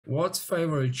what's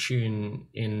favorite tune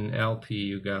in LP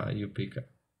you pick up?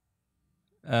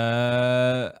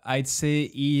 I'd say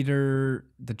either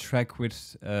the track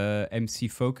with MC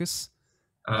Focus.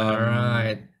 All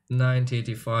right,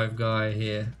 1985 guy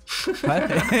here.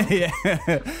 Yeah,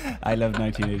 I love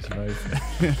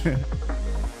 1985.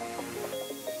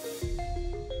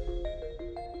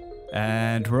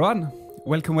 And we're on.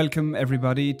 Welcome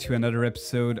everybody to another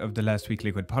episode of the Last Week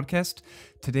Liquid podcast.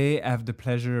 Today I have the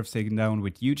pleasure of sitting down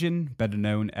with Yougin, better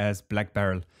known as Black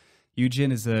Barrel.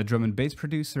 Yougin is a drum and bass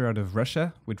producer out of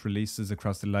Russia with releases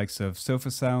across the likes of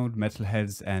Sofa Sound,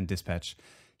 Metalheads and Dispatch.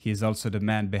 He is also the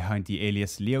man behind the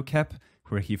Alias Leo Cap,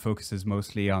 where he focuses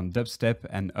mostly on dubstep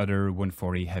and other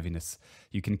 140 heaviness.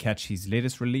 You can catch his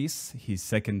latest release, his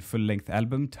second full-length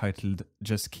album titled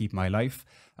Just Keep My Life,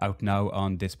 out now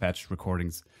on Dispatch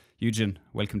Recordings. Yougin,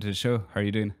 welcome to the show. How are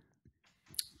you doing?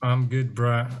 I'm good,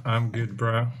 bro. I'm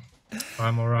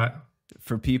all right.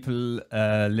 For people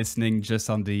listening just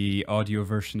on the audio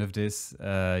version of this,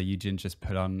 Yougin just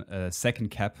put on a second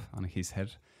cap on his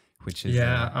head, which is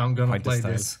I'm gonna quite play the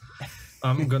style. this.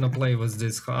 I'm gonna play with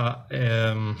this on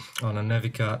a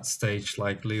Navica stage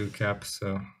like Leo Cap.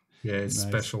 So yeah, it's a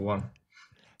special one.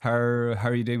 How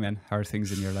are you doing, man? How are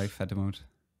things in your life at the moment?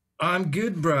 I'm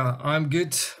good, bro. I'm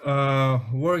good.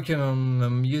 Working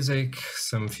on music,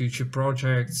 some future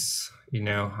projects. You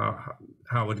know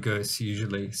how it goes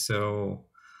usually. So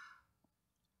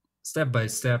step by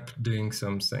step, doing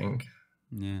something.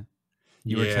 Yeah.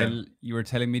 You were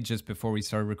telling me just before we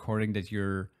started recording that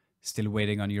you're still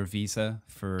waiting on your visa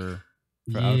for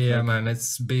yeah, Outlook. man,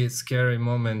 it's be a scary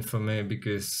moment for me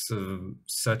because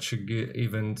such a good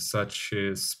event, such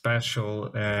a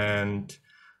special, and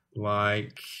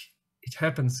like it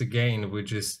happens again. We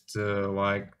just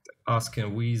like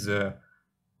asking visa.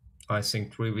 I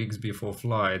think 3 weeks before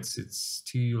flights. It's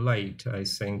too late. I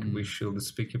think we should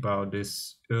speak about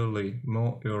this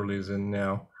more early than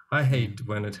now. I hate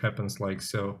when it happens like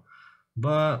so,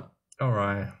 but all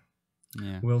right.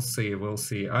 Yeah. We'll see.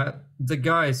 The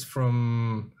guys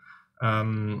from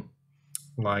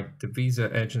like the visa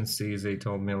agencies, they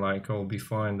told me like, I'll be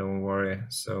fine, don't worry.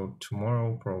 So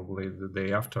tomorrow, probably the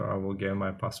day after, I will get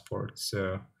my passport.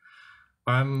 So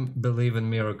I'm believing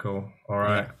miracle. All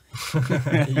right.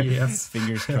 Yeah. Yes.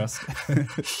 Fingers crossed.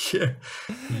 Yeah.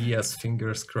 Yes,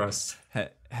 fingers crossed.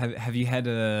 Have you had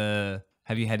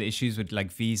issues with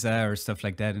like visa or stuff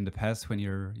like that in the past when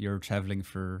you're traveling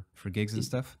for gigs and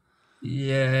stuff?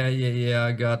 Yeah.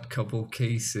 I got a couple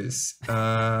cases.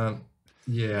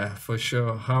 Yeah, for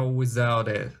sure. How without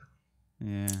it?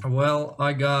 Yeah. Well,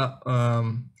 I got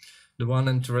the one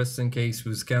interesting case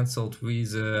was cancelled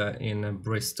visa in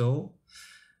Bristol.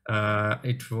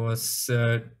 It was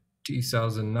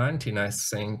 2019, I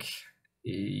think.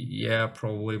 Yeah,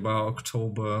 probably about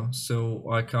October. So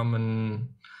I come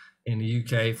in the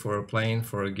UK for a plane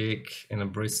for a gig in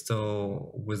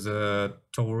Bristol with a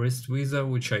tourist visa,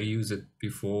 which I used it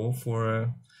before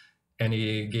for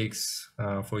any gigs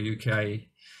for UK.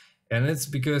 And it's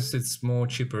because it's more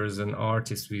cheaper than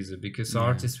artist visa, because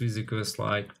artist visa costs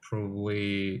like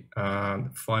probably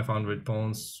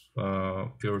 £500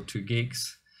 per 2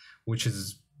 gigs, which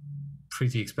is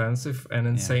pretty expensive. And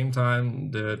at the same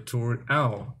time, the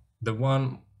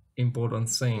one important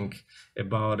thing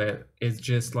about it is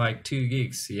just like 2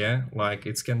 gigs, yeah, like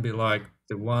it can be like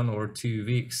the 1 or 2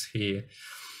 weeks here,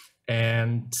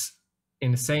 and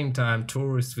in the same time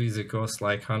tourist visa costs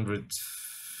like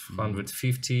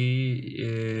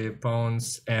 150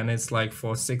 pounds, and it's like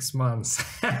for 6 months.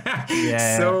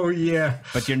 Yeah. So yeah,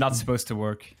 but you're not supposed to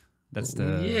work. That's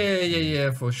the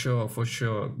yeah, for sure.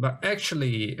 But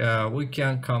actually we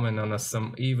can comment on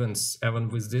some events even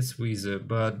with this visa,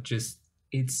 but just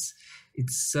it's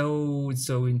so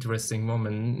interesting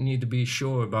moment. Need to be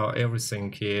sure about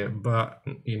everything here, but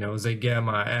you know, they get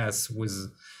my ass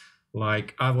with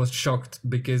like, I was shocked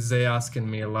because they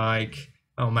asking me like,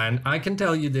 oh man, I can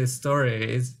tell you this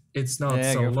story, it's not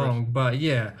so long, but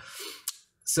yeah.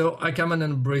 So I come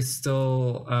in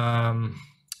Bristol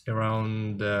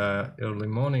around early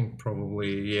morning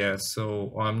probably, yeah,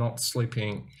 so I'm not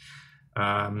sleeping,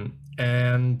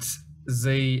 and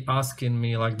they asking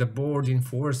me like the boarding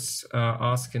force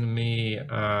asking me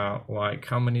like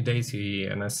how many days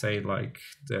here, and I say like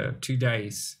the 2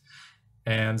 days,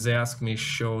 and they ask me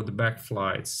show the back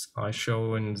flights. I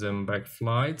showing them back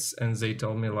flights, and they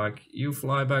told me like, you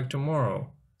fly back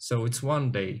tomorrow, so it's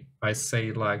 1 day. I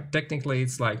say like technically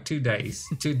it's like 2 days,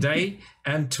 today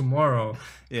and tomorrow,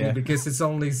 because it's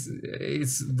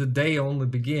the day only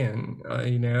begin,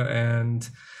 you know, and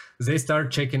they start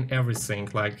checking everything.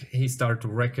 Like he started to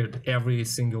record every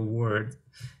single word,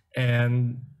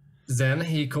 and then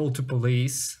he called to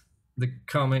police. The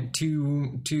comment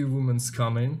two women's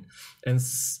coming and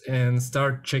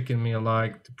start checking me,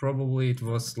 like probably it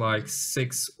was like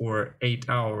 6 or 8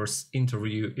 hours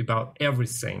interview about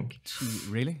everything.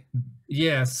 Really?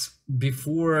 Yes,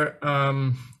 before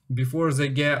they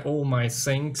get all my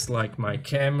things, like my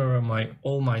camera,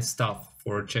 all my stuff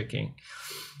for checking.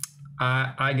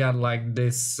 I got like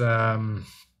this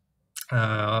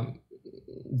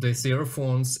these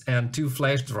earphones and 2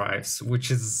 flash drives,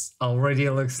 which is already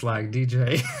looks like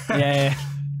DJ. Yeah.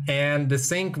 And the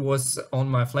thing was on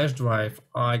my flash drive,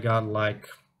 I got like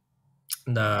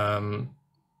the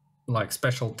like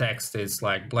special text. It's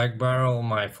like Black Barrel,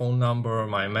 my phone number,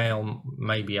 my mail,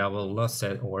 maybe I will lose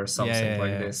it or something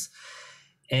like this.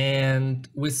 And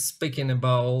we're speaking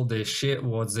about all this shit,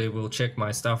 what they will check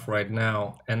my stuff right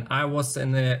now. And I was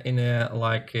in a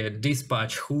like a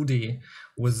dispatch hoodie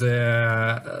with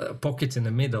a pocket in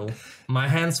the middle. My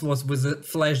hands was with a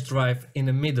flash drive in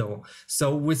the middle.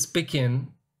 So we're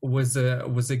speaking with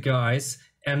the guys,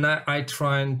 and I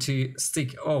trying to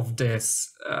stick off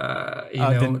this. You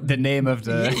know, the name of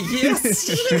the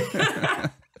yes.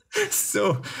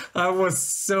 So I was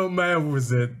so mad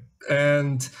with it.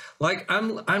 And like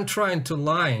I'm trying to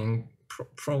lying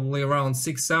probably around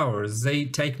 6 hours. They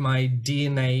take my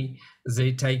DNA,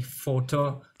 they take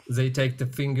photo, they take the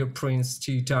fingerprints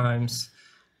 2 times.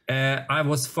 I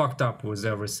was fucked up with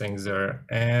everything there.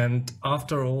 And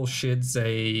after all shit,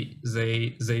 they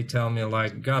tell me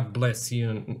like, God bless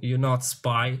you. You're not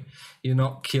spy, you're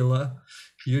not killer.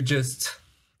 You just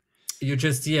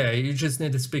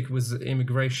need to speak with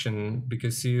immigration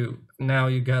because you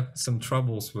got some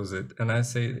troubles with it. And I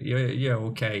say, yeah,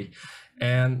 okay.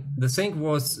 And the thing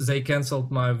was, they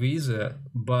canceled my visa,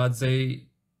 but they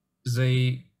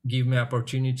give me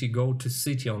opportunity to go to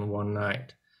city on one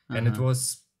night. And it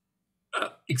was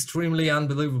extremely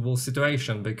unbelievable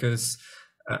situation because,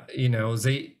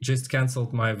 they just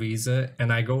canceled my visa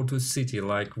and I go to city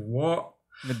like, what?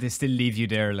 But they still leave you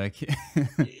there, like.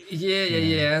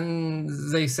 yeah. And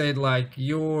they said like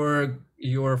your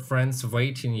friends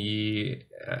waiting you,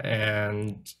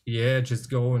 and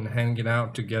just go and hanging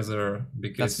out together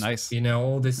because that's nice.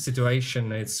 All this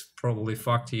situation it's probably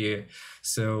fucked you.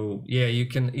 So you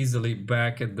can easily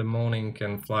back at the morning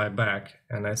and fly back.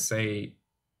 And I say,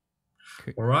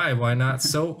 all right, why not?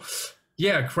 So.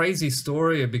 Yeah, crazy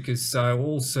story because I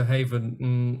also have a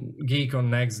gig on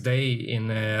next day in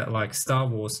like Star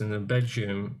Wars in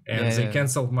Belgium, and they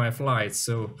canceled my flight.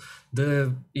 So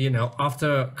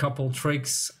after a couple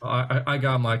tricks, I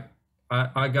got my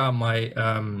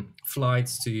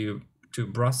flights to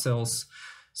Brussels.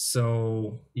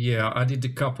 So I did a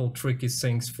couple tricky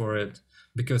things for it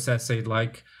because I said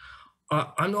like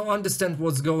I don't understand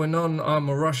what's going on. I'm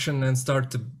a Russian and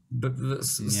start to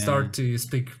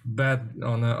speak bad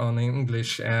on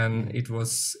English, and it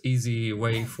was easy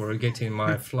way for getting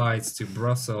my flights to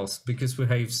Brussels because we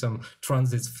have some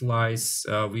transit flights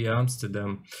via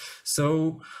Amsterdam.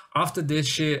 So after this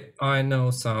shit, I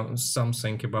know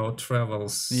something about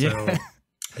travels. So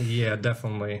yeah,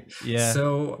 definitely. Yeah.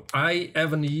 So I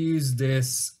haven't used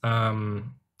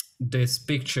this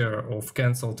picture of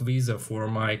cancelled visa for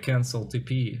my cancelled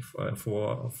TP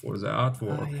for the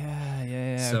artwork.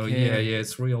 So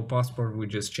it's real passport. We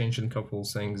just changed a couple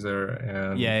things there,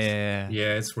 and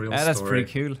it's real. That's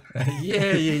pretty cool.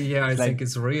 I think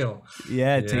it's real.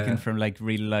 Taken from like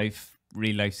real life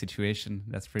situation.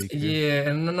 That's pretty cool.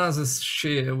 And another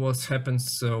shit was happened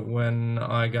when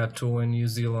I got tour in New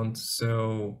Zealand.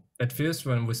 So at first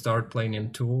when we started playing in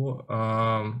tour,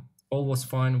 all was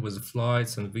fine with the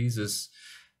flights and visas,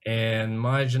 and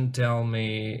my agent told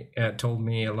me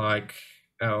like,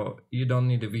 oh, you don't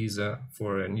need a visa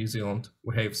for New Zealand,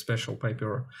 we have special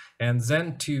paper. And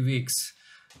then 2 weeks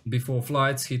before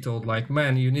flights he told like,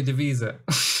 man, you need a visa.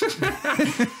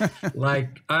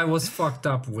 Like I was fucked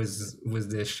up with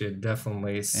this shit,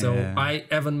 definitely. So I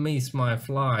haven't missed my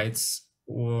flights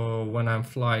when I'm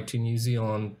flying to New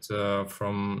Zealand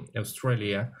from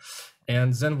Australia.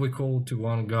 And then we call to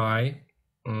one guy.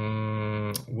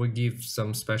 We give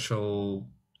some special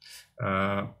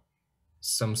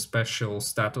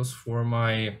status for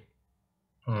my.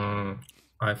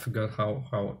 I forgot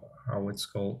how it's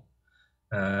called.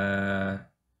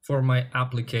 For my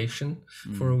application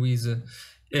for a visa,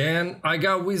 and I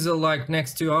got visa like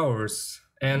next 2 hours.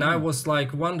 And I was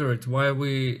like wondered why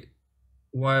we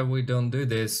don't do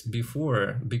this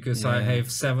before, because I have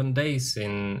 7 days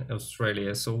in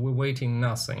Australia, so we're waiting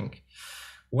nothing.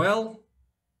 Well,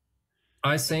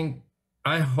 I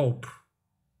hope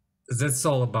that's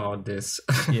all about this.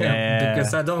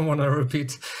 Because I don't want to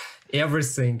repeat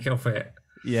everything of it.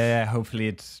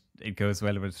 Hopefully it goes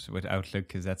well with Outlook,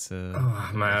 because that's Oh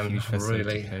a man, huge facility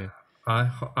really. player.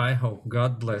 I hope.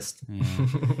 God blessed. Yeah,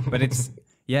 but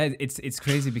it's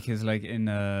crazy because like in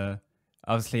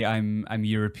obviously I'm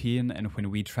European, and when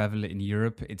we travel in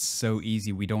Europe, it's so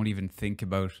easy. We don't even think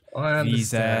about I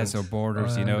visas understand. or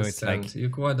borders. I You know, it's understand. like, You're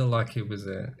quite lucky with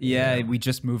it. yeah, Yeah. we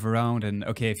just move around, and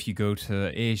okay, if you go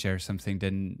to Asia or something,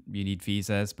 then you need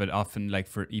visas. But often, like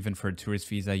for even for a tourist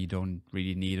visa, you don't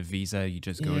really need a visa. You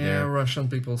just go Yeah, there. Russian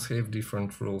people have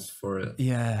different rules for it.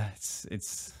 Yeah,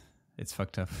 it's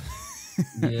fucked up.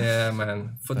 Yeah,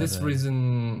 man. For But this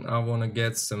reason, I want to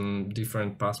get some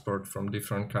different passport from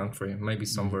different country, maybe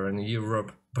somewhere in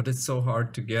Europe, but it's so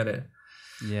hard to get it.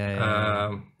 yeah.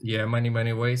 Yeah,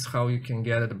 many ways how you can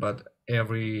get it, but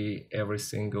every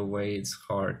single way it's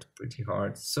hard, pretty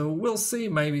hard. So we'll see.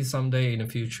 Maybe someday in the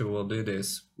future we'll do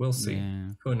this. We'll see.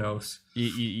 Yeah. Who knows?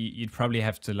 You'd probably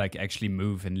have to like actually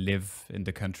move and live in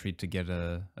the country to get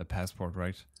a passport,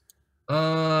 right?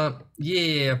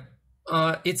 Yeah.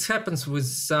 It happens with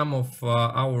some of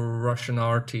our Russian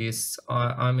artists.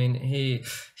 I mean,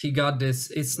 he got this.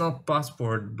 It's not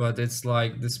passport, but it's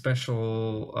like the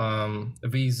special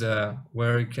visa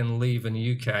where he can live in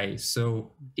UK.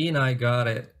 So Inai got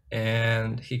it,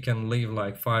 and he can live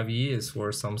like 5 years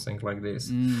or something like this.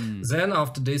 Then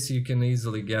after this, you can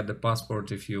easily get the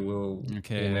passport if you will,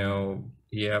 Okay. you know,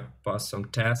 yeah, pass some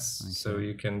tests, so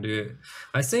you can do it.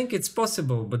 I think it's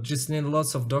possible, but just need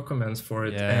lots of documents for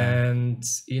it. Yeah. And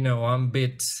you know, I'm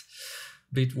bit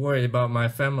worried about my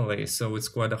family, so it's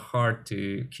quite hard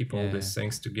to keep all these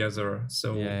things together.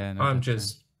 So no, I'm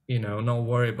just, you know, not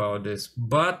worried about this,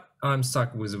 but I'm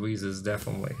stuck with visas,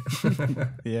 definitely.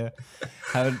 Yeah.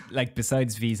 How, like,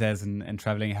 besides visas and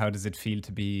traveling, how does it feel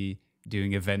to be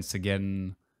doing events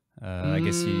again? I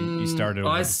guess you started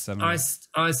over the summer.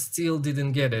 I still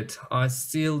didn't get it. I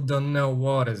still don't know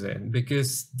what is it,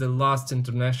 because the last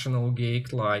international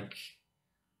gig, like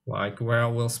where I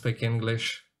will speak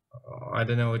English, I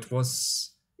don't know. It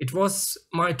was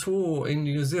my tour in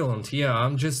New Zealand. Yeah,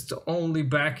 I'm just only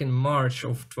back in March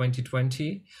of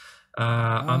 2020.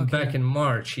 I'm back in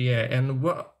March. Yeah, and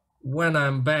when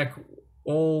I'm back,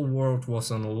 all world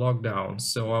was on lockdown,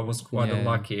 so I was quite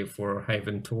lucky for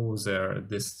having tours there at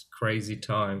this crazy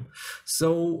time.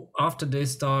 So after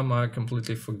this time, I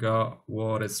completely forgot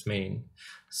what it's mean.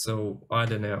 So I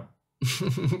don't know.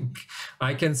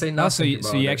 I can say nothing.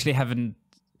 So you actually haven't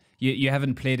you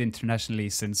haven't played internationally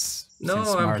since I'm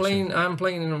March. I'm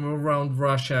playing around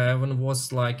Russia. I haven't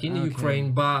was like in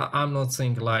Ukraine, but I'm not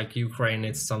saying like Ukraine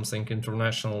it's something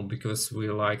international, because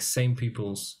we're like same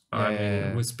peoples. I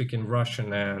mean, we speak in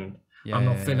Russian, and I'm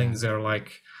not feeling they're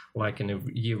like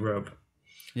in Europe.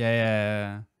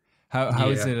 How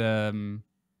is it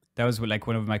that was like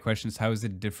one of my questions. How is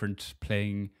it different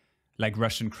playing like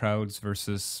Russian crowds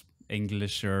versus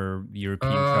English or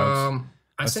European crowds?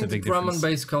 I think the drum and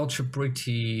bass culture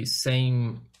pretty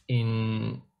same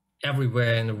in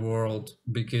everywhere in the world,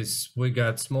 because we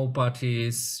got small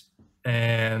parties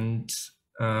and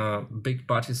big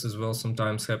parties as well.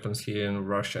 Sometimes happens here in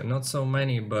Russia, not so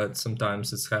many, but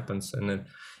sometimes it happens, and it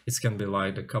can be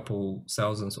like a couple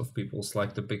thousands of people,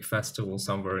 like the big festival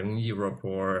somewhere in Europe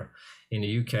or in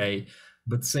the UK.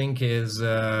 But thing is,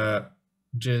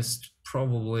 just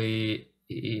probably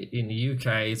in the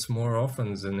UK it's more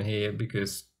often than here,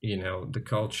 because you know the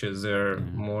cultures are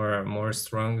more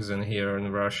strong than here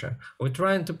in Russia. We're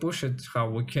trying to push it how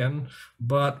we can,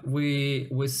 but we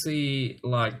see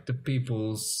like the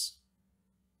people's,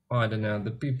 I don't know,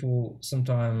 the people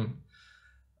sometimes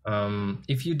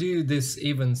if you do these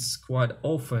events quite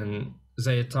often,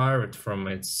 they are tired from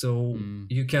it. So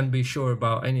you can be sure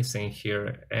about anything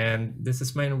here, and this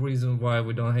is main reason why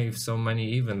we don't have so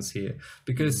many events here,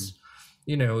 because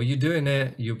you know, you're doing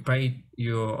it, you pay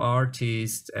your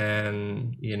artist,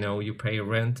 and you know, you pay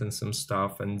rent and some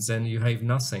stuff, and then you have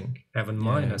nothing, having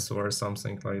minus or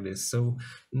something like this. So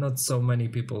not so many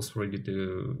people's ready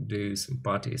to do some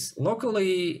parties.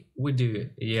 Locally we do,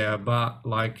 but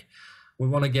like we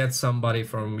want to get somebody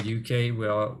from UK. We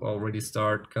already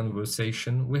start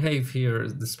conversation. We have here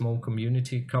the small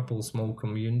community, couple small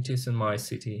communities in my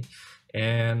city,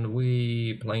 and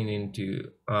we planning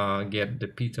to get the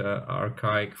Peter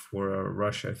archive for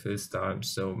Russia first time.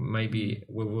 So maybe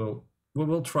we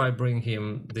will try bring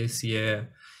him this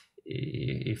year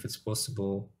if it's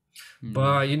possible.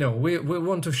 But you know, we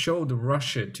want to show the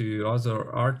Russia to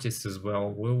other artists as well.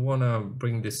 We want to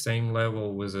bring the same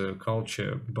level with the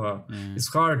culture, but it's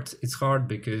hard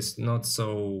because not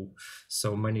so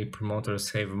many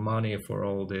promoters have money for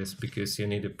all this, because you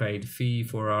need a paid fee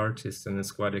for artists, and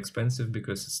it's quite expensive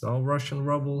because it's not Russian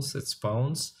rubles, it's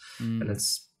pounds, and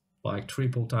it's like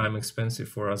triple time expensive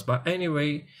for us. But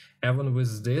anyway, even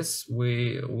with this,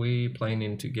 we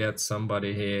planning to get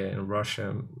somebody here in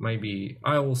Russia. Maybe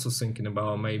I also thinking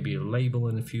about maybe a label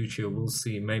in the future. We'll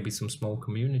see. Maybe some small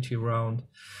community around.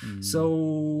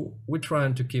 So we're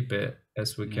trying to keep it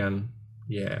as we can.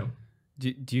 Yeah.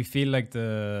 Do you feel like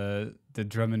the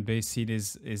drum and bass scene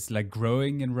is like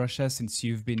growing in Russia since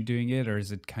you've been doing it, or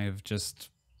is it kind of just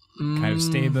kind of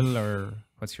stable, or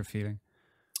what's your feeling?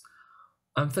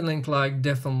 I'm feeling like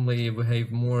definitely we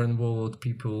have more involved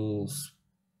people's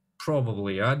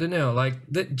probably. I don't know,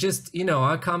 like just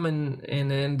I come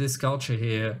in this culture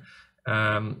here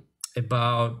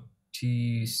about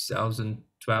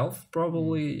 2012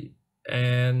 probably,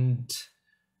 and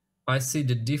I see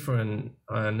the different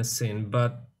in the scene.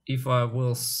 But if I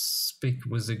will speak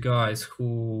with the guys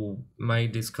who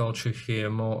made this culture here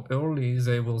more early,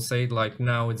 they will say like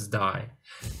now it's die.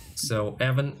 So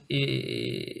even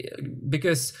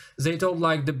because they told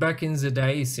like the back in the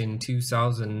days in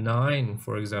 2009,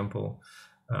 for example,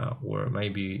 or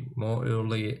maybe more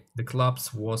early, the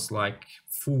clubs was like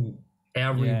full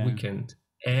every weekend.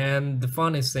 And the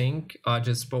funny thing, I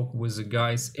just spoke with the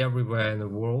guys everywhere in the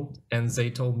world, and they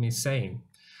told me same.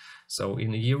 So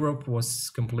in Europe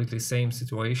was completely same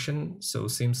situation. So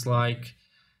seems like,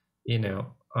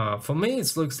 for me,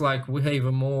 it looks like we have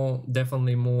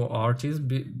definitely more artists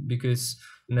because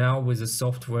now with the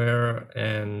software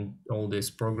and all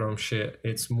this program shit,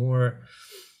 it's more,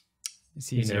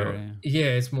 it's easier.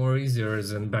 It's more easier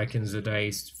than back in the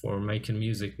days for making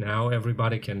music. Now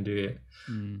everybody can do it.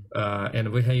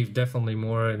 And we have definitely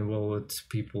more involved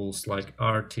people's like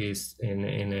artists in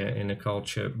a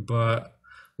culture, but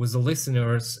with the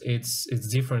listeners, it's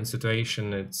different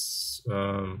situation. It's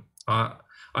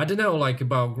I don't know, like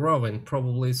about growing.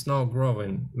 Probably it's not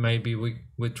growing. Maybe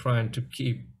we're trying to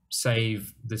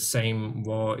save the same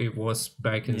what it was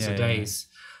back in the days.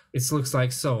 It looks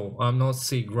like so. I'm not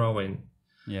see growing.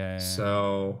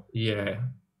 So yeah.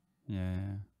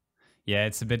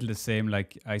 It's a bit the same.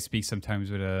 Like I speak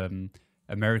sometimes with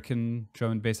American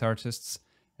drum and bass artists,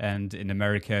 and in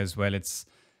America as well. It's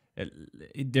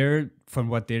from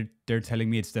what they're telling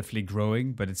me, it's definitely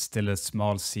growing, but it's still a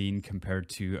small scene compared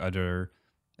to other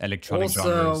electronic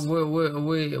genres.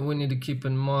 We need to keep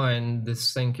in mind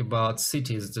this thing about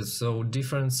cities. So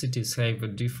different cities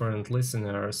have different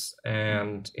listeners,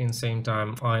 and in same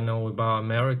time, I know about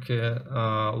America,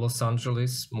 Los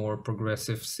Angeles, more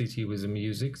progressive city with the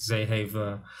music. They have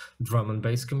a drum and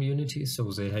bass community,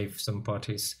 so they have some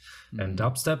parties and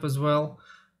dubstep as well.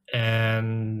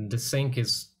 And the thing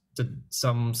is,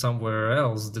 somewhere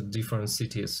else, the different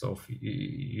cities of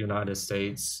United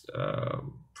States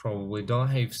probably don't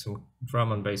have some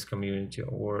drum and bass community,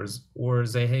 or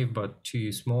they have but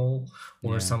too small,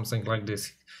 or something like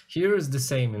this. Here is the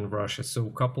same in Russia. So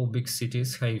a couple big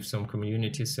cities have some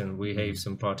communities and we have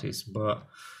some parties, but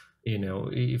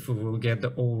if we will get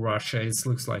the whole Russia, it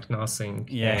looks like nothing.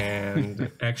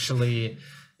 And actually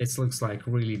it looks like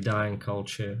really dying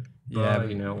culture. But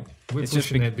we're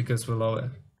pushing it because we love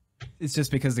it. It's just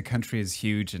because the country is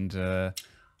huge, and the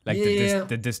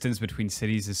distance between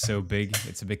cities is so big.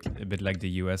 It's a bit like the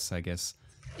US, I guess.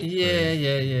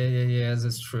 Yeah.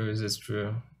 That's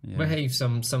true. Yeah. We have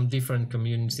some different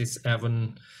communities,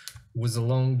 even with a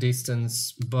long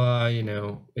distance, but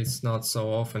it's not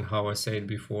so often how I said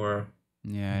before.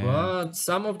 But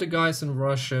some of the guys in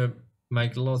Russia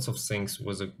make lots of things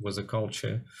with a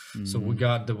culture. So we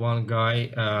got the one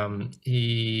guy.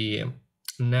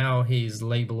 Now he's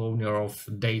label owner of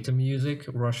Data Music,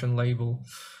 Russian label,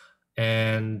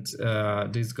 and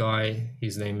this guy,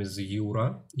 his name is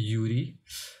Yuri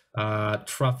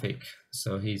Traffic.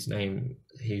 So his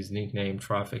nickname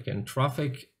Traffic, and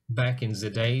Traffic back in the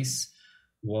days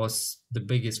was the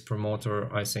biggest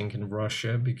promoter, I think, in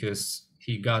Russia, because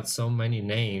he got so many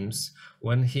names.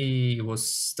 When he was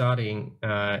studying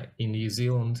in New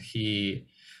Zealand,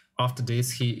 after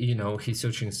this, he's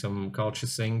searching some culture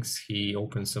things. He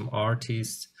opened some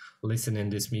artists,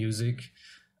 listening this music,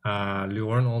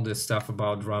 learn all this stuff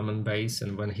about drum and bass.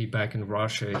 And when he back in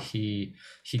Russia, he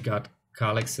got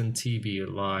colleagues in TV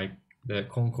like the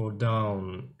Concord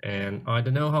Down, and I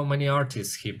don't know how many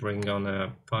artists he bring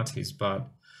on parties,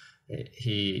 but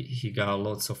he got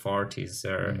lots of artists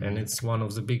there, and it's one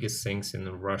of the biggest things in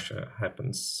Russia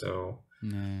happens. So.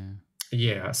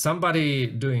 Yeah, somebody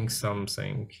doing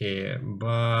something here,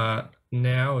 but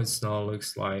now it's not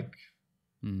looks like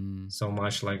so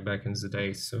much like back in the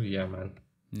day. So yeah, man.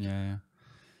 Yeah.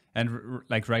 And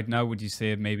like right now, would you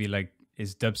say maybe like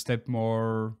is dubstep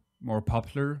more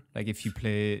popular? Like if you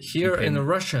play in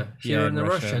Russia,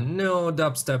 no,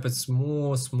 dubstep it's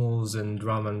more smooth than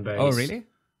drum and bass. Oh really?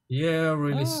 Yeah,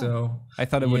 really. Ah, So I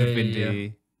thought it would yeah, have been yeah, yeah.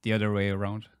 the other way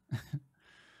around.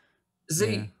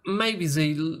 Yeah.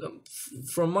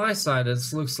 From my side, it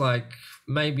looks like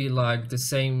maybe like the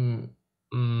same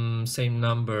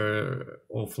number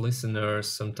of listeners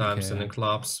Okay. sometimes in the Yeah.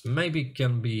 clubs. Maybe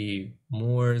can be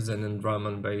more than in drum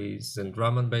and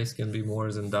drum and bass can be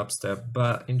more than dubstep.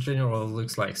 But in general, it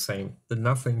looks like same. The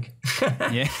nothing.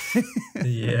 Yeah.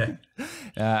 Yeah.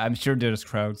 I'm sure there's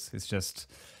crowds. It's just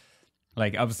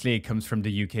like obviously it comes from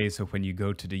the UK, so when you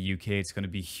go to the UK, it's going to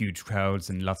be huge crowds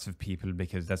and lots of people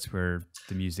because that's where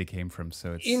the music came from.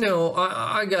 So You it's know,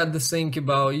 I got to think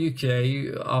about UK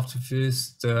after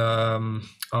first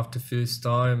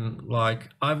time. Like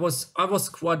I was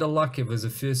quite lucky with the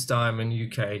first time in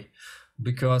UK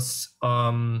because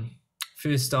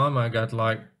first time I got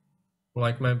like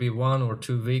maybe 1 or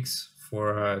 2 weeks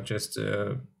for just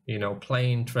you know,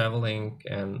 playing, traveling,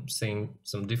 and seeing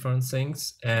some different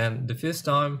things. And the first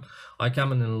time I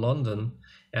come in London,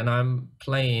 and I'm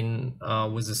playing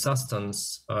with the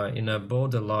Sustance in a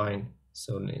borderline.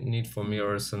 So Need for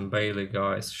Mirrors and Bailey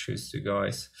guys, Schuster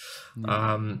guys.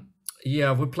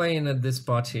 Yeah, we're playing at this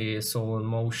party, Soul in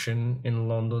Motion in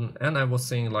London, and I was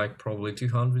seeing like probably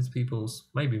 200 people,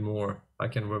 maybe more. I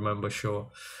can remember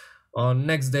sure. On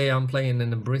next day, I'm playing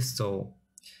in Bristol,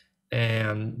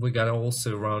 and we got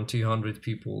also around 200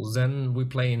 people. Then we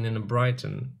playing in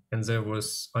Brighton, and there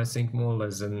was, I think, more or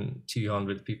less than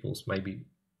 200 people, maybe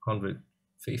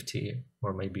 150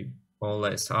 or maybe more or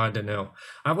less. I don't know.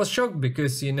 I was shocked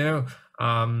because you know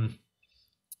I'm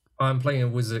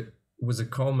playing with the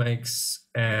comics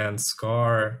and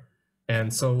Scar,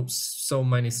 and so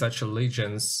many such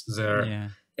legends there. yeah.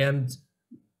 And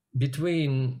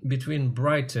between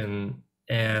Brighton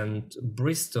and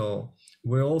Bristol,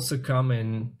 we also come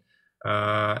in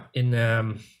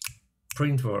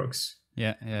Printworks.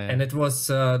 Yeah, yeah, And it was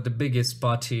the biggest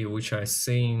party which I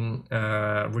seen.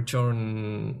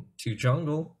 Return to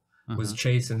Jungle with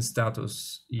Chase and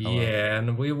Status. Yeah,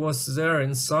 and we was there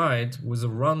inside with a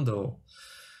Rundle,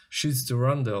 shoots to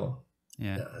Rundle.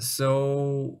 yeah.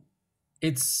 So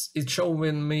it's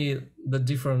showing me the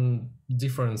different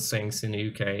things in the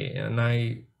UK, and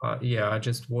I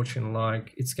just watching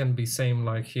like it's can be same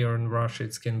like here in Russia.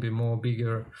 It can be more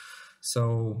bigger.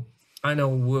 So I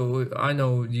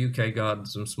know UK got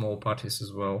some small parties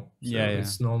as well. So Yeah.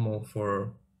 it's normal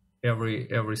for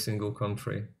every single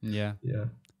country. Yeah. Yeah.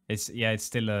 It's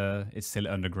still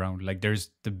underground. Like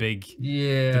there's the big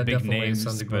Definitely names,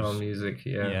 it's underground but music.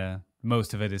 Yeah.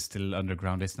 most of it is still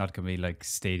underground. It's not gonna be like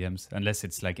stadiums unless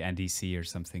it's like NDC or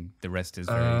something. The rest is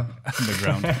very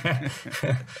underground.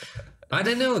 I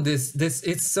don't know. This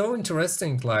it's so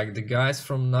interesting. Like the guys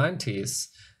from 90s,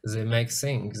 they make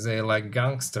things. They're like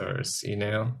gangsters, you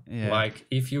know. Yeah. Like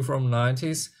if you're from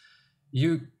 90s,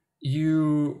 you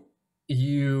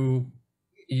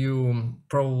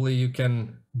probably you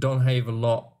can don't have a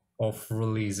lot of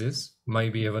releases,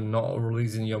 maybe even not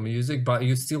releasing your music, but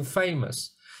you're still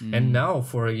famous. And now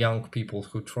for young people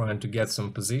who trying to get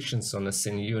some positions on the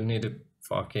scene, you need to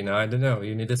fucking, I don't know,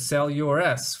 you need to sell your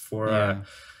ass for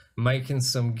making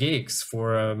some gigs,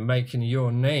 for making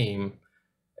your name.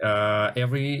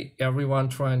 Everyone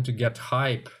trying to get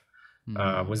hype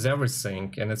with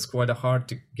everything, and it's quite hard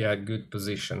to get good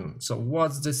position. So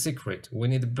what's the secret? We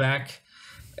need back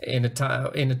in a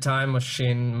time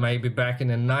machine, maybe back in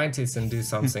the 90s, and do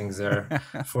something there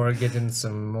for getting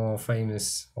some more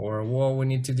famous, or what we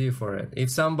need to do for it.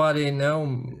 If somebody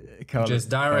know,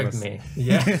 just direct me.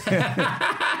 Yeah.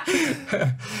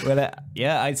 Well,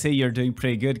 I'd say you're doing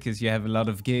pretty good because you have a lot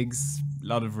of gigs, a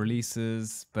lot of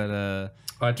releases, but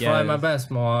I try my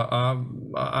best, more.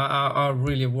 I'm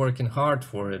really working hard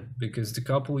for it, because the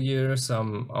couple years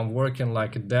I'm working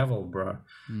like a devil, bro.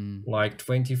 Like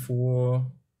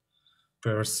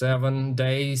 24/7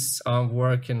 days I'm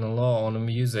working a lot on the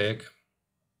music.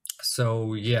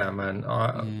 So yeah, man,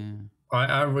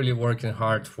 I really working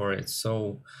hard for it.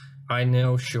 So I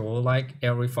know, sure, like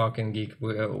every fucking gig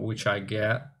which I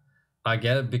get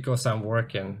it because I'm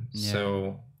working.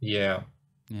 So yeah.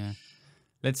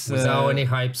 Without any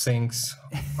hype things,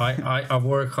 I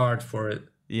work hard for it.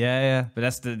 Yeah, but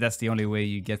that's the only way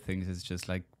you get things. It's just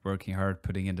like working hard,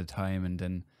 putting in the time, and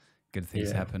then good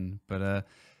things happen. But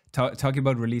talking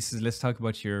about releases, let's talk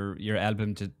about your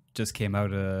album just came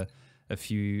out a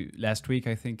few last week,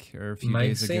 I think, or a few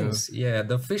days ago. Yeah,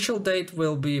 the official date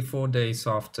will be 4 days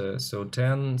after. So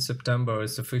 10 September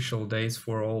is official dates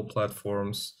for all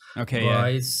platforms. Okay, we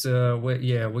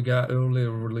got early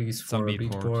release for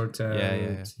Beatport and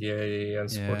and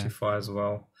Spotify as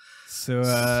well. So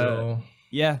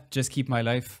just Keep My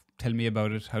Life. Tell me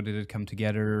about it. How did it come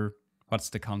together? what's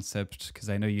the concept? Because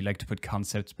I know you like to put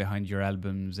concepts behind your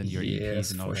albums and your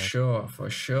EPs and all that. For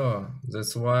sure.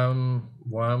 That's why I'm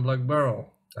Black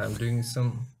Barrel. I'm doing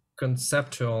some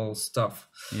conceptual stuff.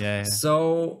 Yeah.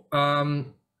 So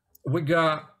we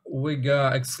got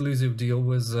exclusive deal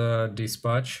with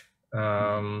Dispatch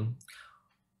on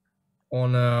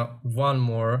one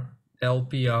more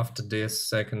LP after this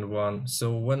second one.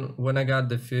 So when I got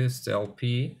the first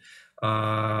LP,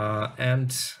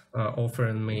 and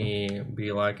offering me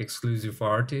be like exclusive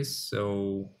artist,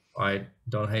 so I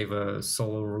don't have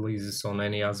solo releases on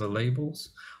any other labels.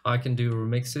 I can do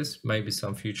remixes, maybe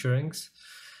some featurings.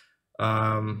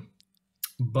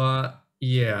 But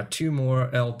yeah, 2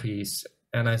 more LPs,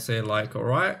 and I say like, all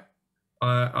right,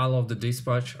 I love the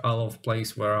Dispatch. I love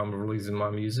place where I'm releasing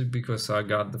my music because I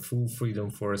got the full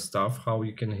freedom for stuff, how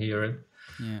you can hear it.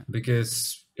 Yeah.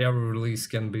 Because every release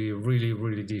can be really,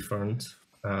 really different.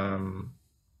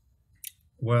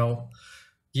 Well,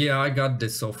 yeah, I got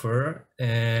this offer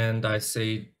and I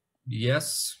say,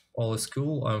 yes, all is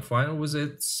cool. I'm fine with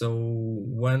it. So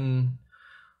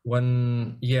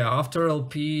after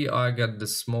LP, I got the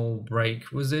small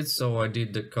break with it. So I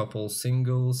did a couple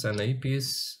singles and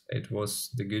EPs. It was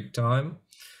the good time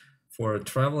for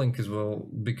traveling as well,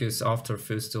 because after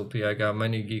first LP, I got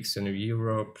many gigs in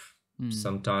Europe,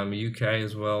 sometime UK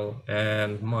as well,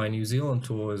 and my New Zealand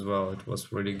tour as well. It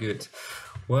was really good.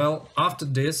 Well, after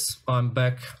this, I'm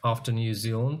back after New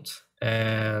Zealand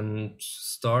and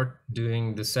start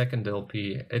doing the second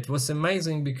LP. It was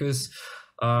amazing because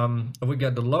we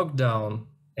got the lockdown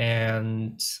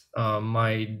and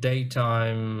my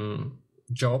daytime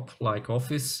job, like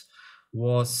office,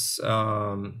 was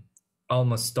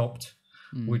almost stopped.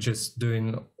 We're just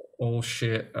doing all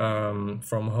shit from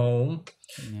home.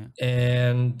 Yeah.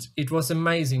 And it was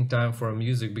amazing time for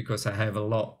music because I have a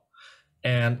lot.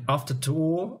 And after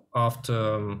tour,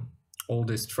 after all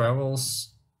these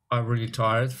travels, I really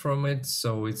tired from it.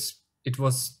 So it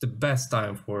was the best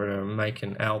time for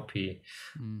making LP.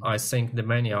 I think the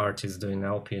many artists doing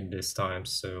LP in this time.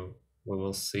 So we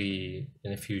will see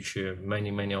in the future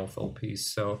many of LPs.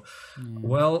 So,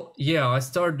 well, yeah, I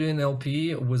started doing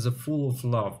LP with a full of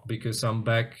love because I'm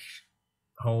back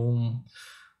home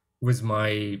with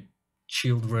my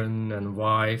children and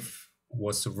wife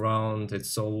was around. It's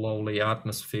so lovely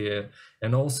atmosphere,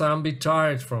 and also I'm a bit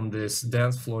tired from this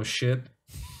dance floor shit.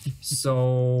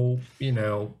 So, you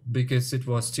know, because it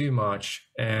was too much,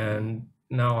 and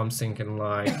now I'm thinking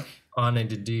like I need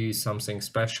to do something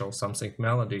special, something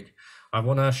melodic. I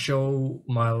want to show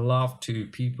my love to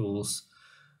people's.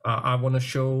 I want to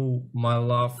show my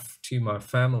love to my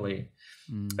family.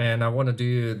 And I want to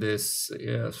do this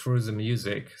through the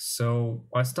music. So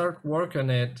I start working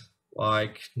it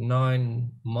like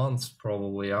 9 months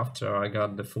probably after I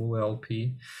got the full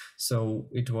LP. So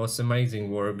it was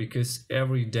amazing work because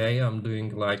every day I'm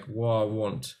doing like what I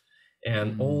want.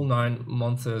 And all 9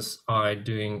 months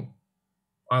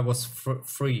I was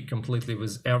free completely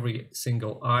with every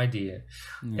single idea.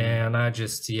 And I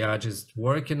just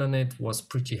working on it, was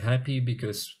pretty happy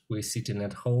because we're sitting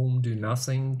at home, do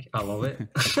nothing. I love it.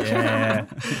 Yeah.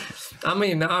 I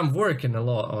mean, I'm working a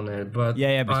lot on it, but but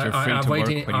you're free to work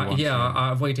when you want.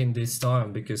 I'm waiting this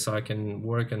time because I can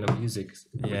work on the music,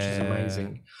 which is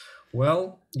amazing.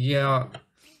 Well, yeah,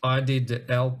 I did the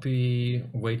LP,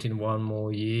 waiting 1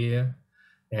 more year,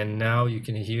 and now you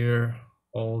can hear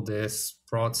all this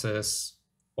process,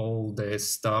 all this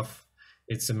stuff.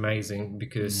 It's amazing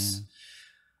because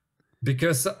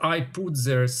I put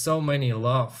there so many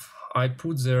love. I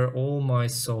put there all my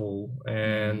soul,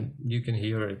 and you can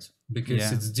hear it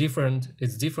because it's different.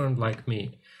 It's different like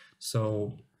me.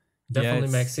 So definitely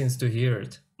makes sense to hear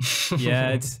it.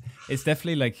 Yeah, it's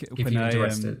definitely like if you're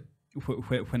interested.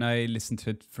 When I listened to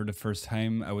it for the first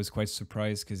time, I was quite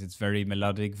surprised because it's very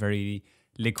melodic, very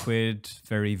liquid,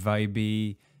 very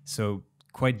vibey, so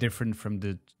quite different from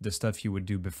the stuff you would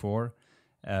do before.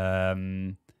 I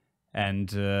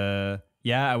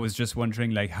was just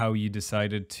wondering like how you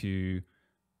decided to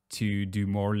do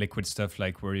more liquid stuff.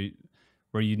 Like were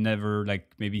you never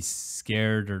like maybe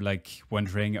scared or like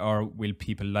wondering, or will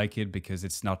people like it because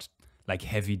it's not like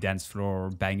heavy dance floor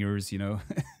bangers, you know?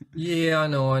 Yeah, I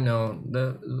know.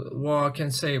 What I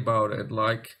can say about it,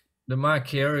 like my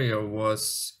career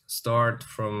was start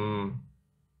from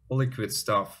liquid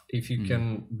stuff. If you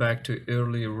can back to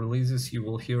early releases, you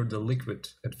will hear the liquid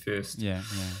at first. Yeah.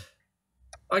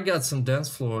 I got some dance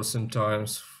floor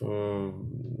sometimes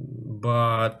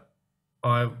but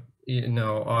I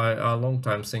a long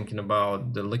time thinking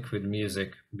about the liquid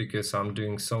music because I'm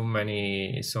doing so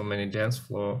many dance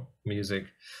floor music,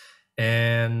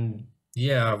 and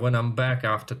yeah, when I'm back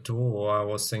after tour, I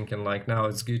was thinking like now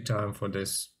it's good time for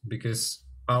this because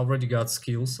I already got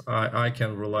skills. I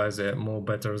can realize it more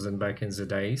better than back in the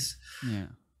days. Yeah.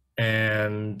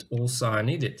 And also I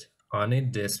need it. I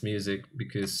need this music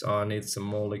because I need some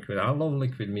more liquid. I love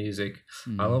liquid music.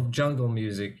 I love jungle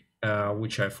music,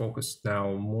 which I focus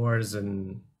now more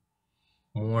than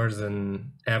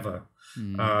ever.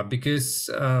 Because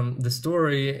the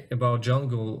story about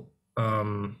jungle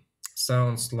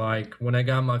sounds like when I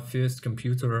got my first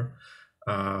computer,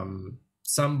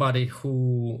 somebody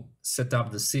who set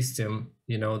up the system,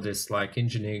 you know, this like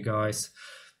engineer guys,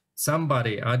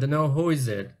 somebody, I don't know who is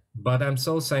it, but I'm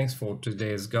so thankful to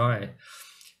this guy.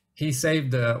 He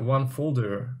saved one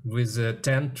folder with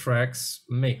 10 tracks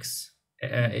mix.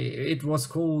 It was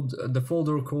called, the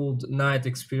folder called Night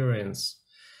Experience.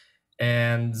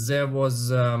 And there was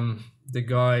the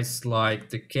guys like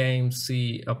the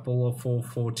KMC, Apollo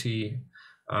 440,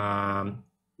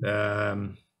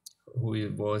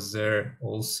 who was there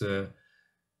also.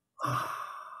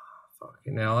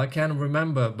 Fucking hell, I can't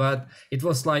remember, but it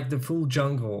was like the full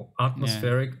jungle,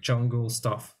 atmospheric jungle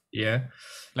stuff. Yeah.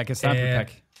 Like a sample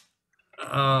pack.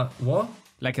 What?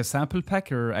 Like a sample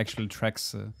pack or actual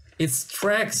tracks? It's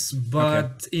tracks,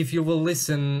 but if you will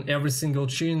listen every single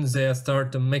tune, they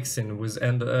start mixing with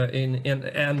end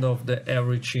of the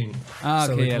every tune.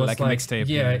 So okay, yeah, like a mixtape.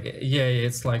 Yeah,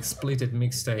 it's like splitted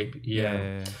mixtape.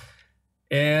 Yeah.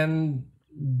 And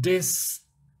this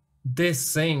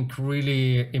thing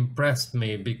really impressed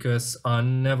me because I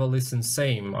never listened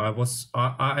same.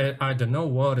 I don't know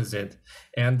what is it,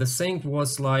 and the thing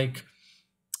was like,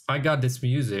 I got this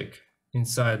music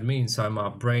inside me, inside my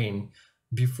brain,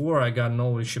 before I got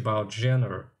knowledge about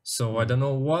genre. So I don't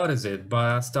know what is it, but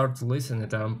I start to listen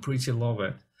it and I'm pretty love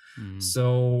it.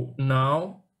 So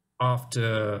now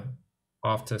after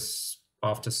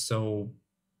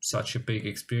such a big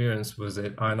experience with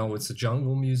it, I know it's a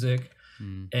jungle music.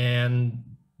 And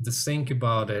the thing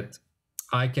about it,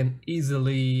 I can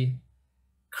easily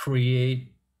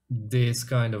create this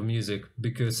kind of music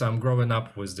because I'm growing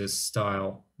up with this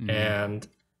style and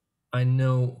I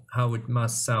know how it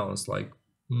must sound like.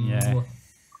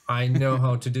 I know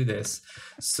how to do this.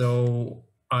 So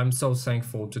I'm so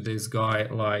thankful to this guy,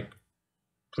 like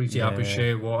pretty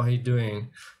appreciate what he's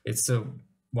doing. It's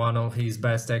one of his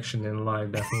best action in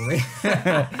life, definitely.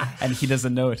 And he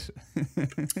doesn't know it.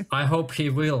 I hope he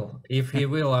will. If he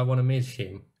will, I want to meet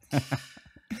him.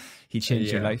 He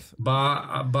changed your life.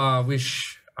 But I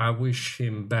wish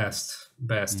him best,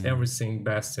 everything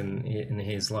best in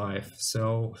his life.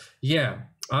 So yeah,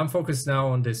 I'm focused now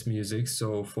on this music.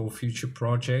 So for future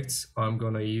projects, I'm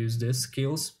gonna use these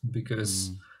skills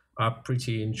because I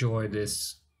pretty enjoy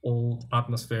this old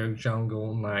atmospheric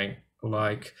jungle,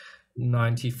 like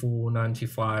 94,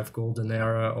 95 golden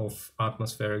era of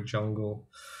atmospheric jungle.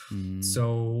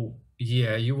 So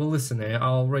yeah, you will listen. I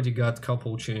already got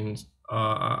couple tunes.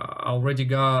 I already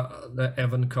got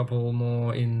even couple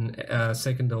more in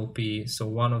second LP. So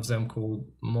one of them called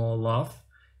More Love,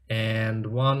 and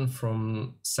one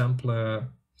from sampler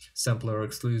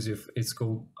exclusive. It's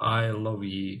called I Love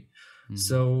You.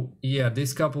 So yeah,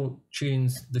 this couple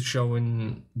tunes the show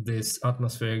in this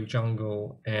atmospheric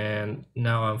jungle, and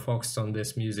now I'm focused on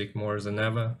this music more than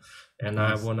ever, and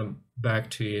I want to back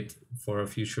to it for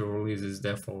future releases.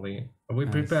 Definitely,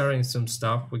 we're preparing some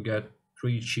stuff. We got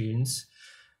 3 tunes: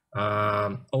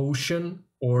 Ocean,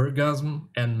 Orgasm,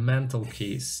 and Mental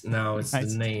Keys. Now it's the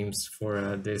names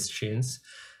for these tunes.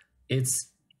 It's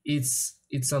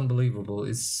unbelievable.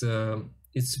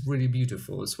 It's really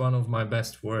beautiful. It's one of my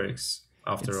best works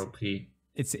after LP.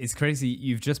 It's crazy.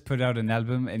 You've just put out an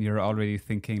album and you're already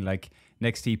thinking like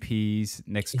next EPs,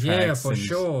 next tracks.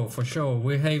 Yeah, for sure.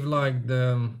 We have like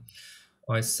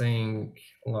I think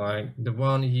like the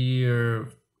 1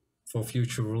 year for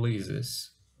future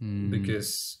releases,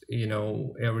 because you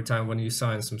know every time when you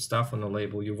sign some stuff on a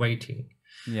label, you're waiting.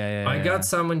 I got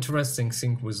some interesting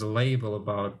thing with the label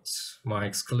about my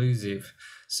exclusive,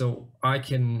 so I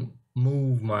can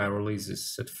move my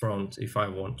releases at front if I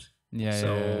want.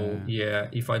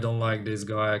 If I don't like this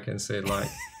guy, I can say like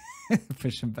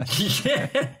push him back.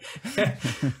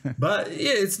 But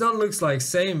yeah, it's not looks like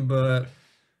same, but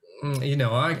you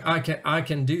know, I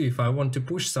can do, if I want to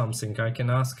push something, I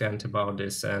can ask Kent about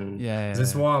this, and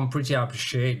that's why I'm pretty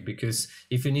appreciate, because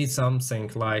if you need something,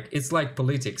 like it's like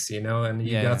politics, you know, and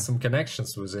you got some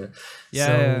connections with it.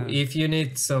 If you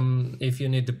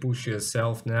need to push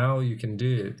yourself now, you can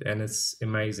do it, and it's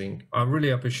amazing. I really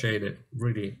appreciate it,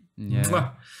 really.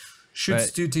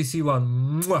 Shoots to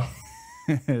TC1.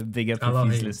 Big up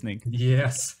if he's listening.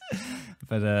 Yes.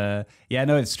 But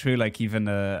no, it's true. Like even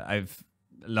I've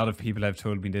a lot of people have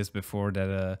told me this before,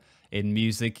 that in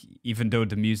music, even though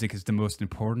the music is the most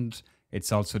important,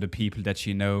 it's also the people that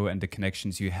you know and the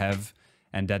connections you have.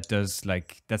 And that's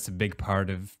a big part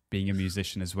of being a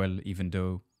musician as well, even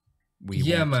though we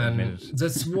Yeah, won't admit man, it.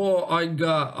 that's what I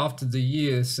got after the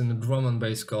years in the drum and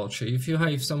bass culture. If you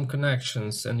have some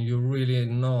connections and you're really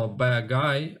not a bad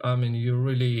guy, I mean, you're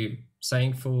really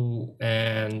thankful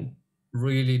and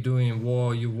really doing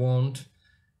what you want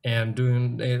and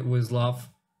doing it with love,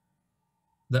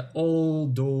 the all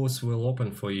doors will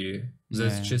open for you.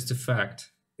 That's Yeah. just a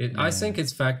fact. I think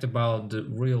it's fact about the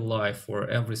real life or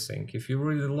everything. If you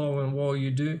really love what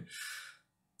you do,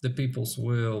 the peoples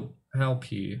will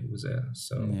help you with it.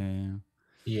 So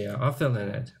yeah, I feel in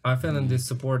it. I feel in this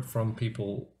support from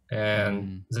people,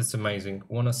 and that's amazing.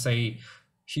 Want to say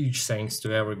huge thanks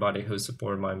to everybody who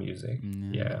support my music.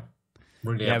 Yeah,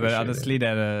 really. Yeah, but appreciate honestly,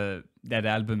 it. that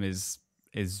album is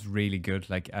really good.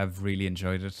 Like, I've really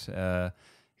enjoyed it.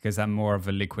 Because I'm more of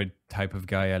a liquid type of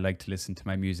guy. I like to listen to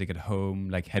my music at home,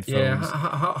 like headphones.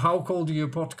 Yeah, how called your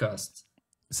podcast?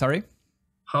 Sorry?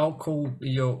 How called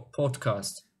your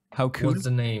podcast? How cool? What's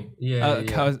the name?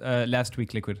 Yeah. Last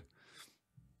Week Liquid.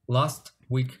 Last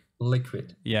Week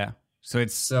Liquid. Yeah. So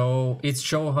it's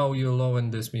show how you love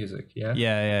in this music. Yeah.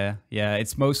 Yeah.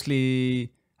 It's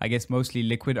mostly, I guess, mostly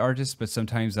liquid artists, but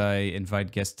sometimes I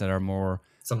invite guests that are more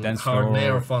some dance hard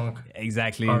floor, funk.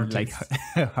 Exactly, artists. like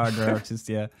harder artists.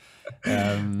 Yeah.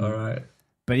 All right.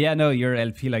 But yeah, no, your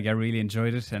LP, like, I really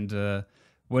enjoyed it. And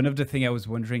one of the thing I was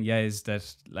wondering, is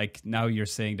that, like, now you're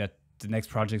saying that the next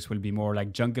projects will be more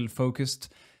like jungle focused.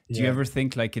 Do you ever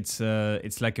think like it's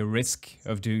like a risk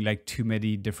of doing like too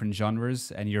many different genres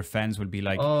and your fans will be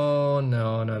like, oh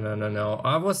no.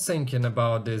 I was thinking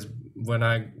about this when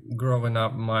I growing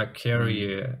up my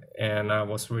career, and I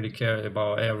was really cared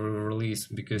about every release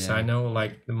because I know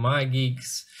like my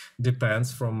gigs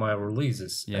depends from my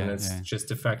releases, and it's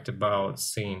just a fact about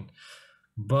scene.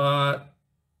 But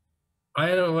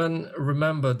I don't even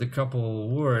remember the couple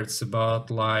words about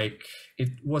like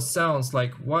sounds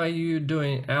like, why are you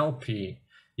doing LP?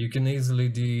 You can easily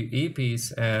do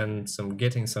EPs and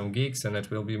getting some gigs, and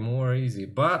it will be more easy.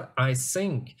 But I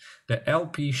think the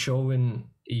LP showing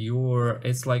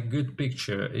it's like good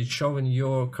picture. It's showing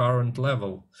your current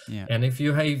level. Yeah. And if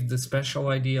you have the special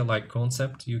idea like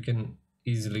concept, you can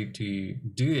easily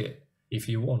do it if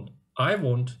you want. I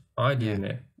doing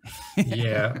it.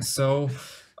 Yeah. So.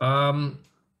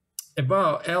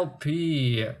 About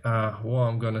LP, what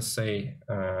I'm gonna say.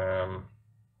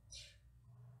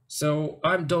 So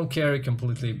I don't care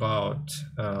completely about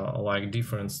like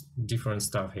different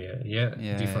stuff here.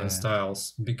 Different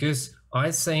styles, because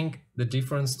I think the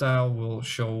different style will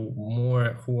show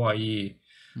more who I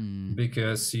am.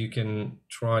 Because you can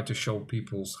try to show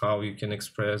people's how you can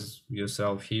express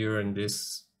yourself here in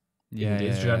this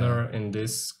genre, in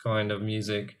this kind of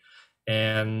music,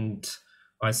 and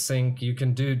I think you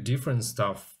can do different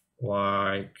stuff.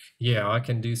 Like, I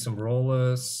can do some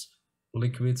rollers,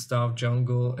 liquid stuff,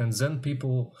 jungle, and then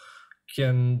people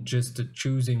can just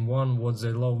choosing one what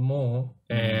they love more.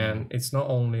 And it's not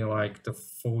only like the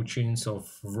fortunes of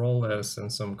rollers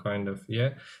and some kind of,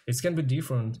 it can be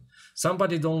different.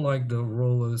 Somebody don't like the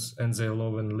rollers and they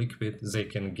love in liquid, they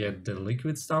can get the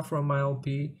liquid stuff from my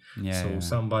LP.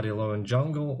 Somebody love in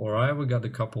jungle, or I will got a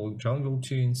couple jungle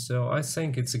tunes. So I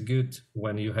think it's a good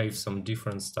when you have some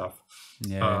different stuff.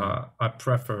 I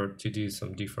prefer to do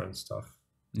some different stuff.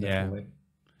 Definitely.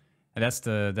 And that's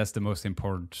the most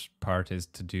important part, is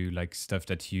to do like stuff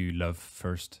that you love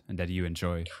first and that you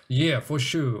enjoy. Yeah, for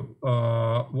sure.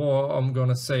 What I'm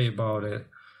gonna say about it,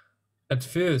 at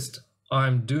first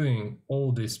I'm doing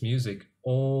all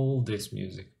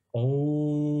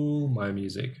my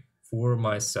music for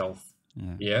myself.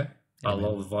 I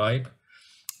love vibe,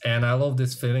 and I love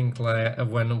this feeling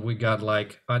when we got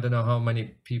like, I don't know how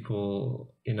many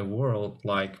people in the world,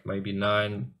 like maybe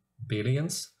 9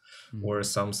 billions or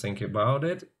something about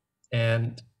it,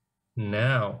 and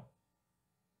now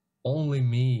only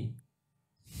me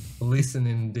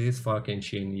listening this fucking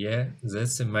tune.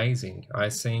 That's amazing. I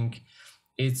think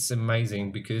it's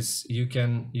amazing because you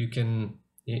can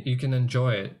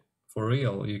enjoy it for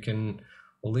real. You can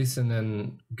listen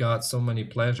and got so many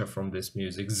pleasure from this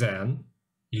music. Then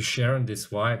you sharing this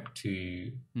vibe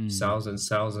to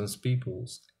thousands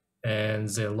peoples, and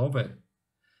they love it.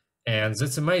 And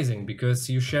that's amazing because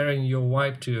you're sharing your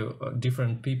vibe to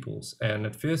different peoples. And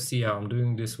at first, I'm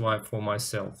doing this vibe for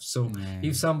myself. So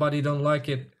if somebody don't like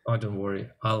it, don't worry,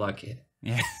 I like it.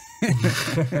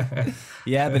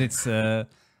 But it's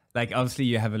like, obviously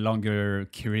you have a longer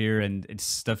career and it's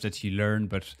stuff that you learn.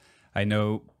 But I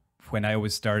know when I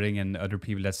was starting and other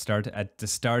people that start at the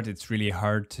start, it's really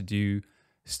hard to do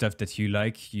stuff that you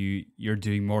like. You're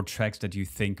doing more tracks that you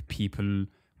think people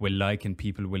will like and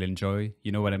people will enjoy.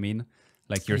 You know what I mean?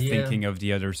 Like you're thinking of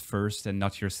the others first and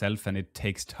not yourself, and it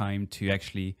takes time to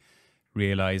actually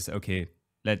realize, okay,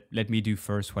 let me do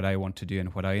first what I want to do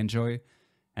and what I enjoy,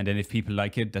 and then if people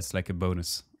like it, that's like a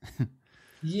bonus.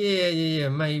 Yeah.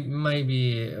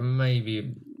 Maybe.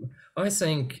 I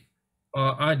think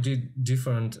I do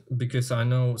different because I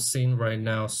know scene right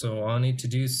now, so I need to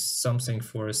do something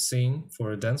for a scene,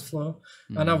 for a dance floor,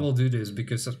 and I will do this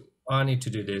because I need to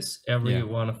do this.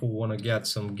 Everyone who want to get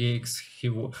some gigs,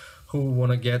 who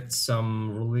want to get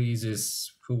some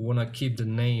releases, who want to keep the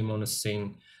name on the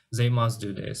scene, they must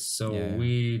do this. So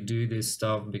we do this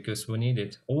stuff because we need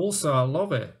it. Also, I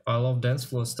love it. I love dance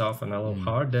floor stuff, and I love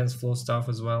hard dance floor stuff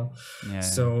as well.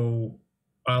 So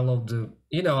I love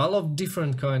I love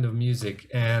different kind of music,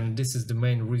 and this is the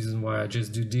main reason why I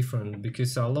just do different,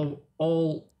 because I love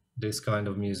all this kind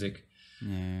of music.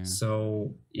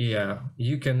 So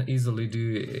you can easily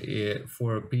do it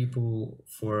for people,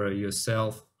 for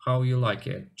yourself, how you like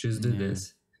it. Just do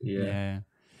this.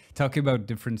 Talking about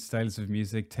different styles of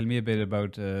music, tell me a bit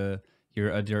about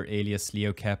your other alias,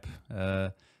 Leo Cap,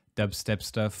 dubstep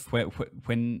stuff.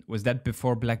 When was that,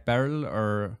 before Black Barrel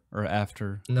or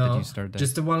after that you started that?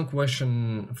 Just one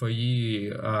question for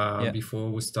you before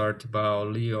we start about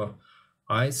Leo.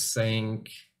 I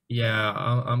think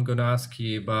I'm gonna ask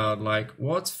you about, like,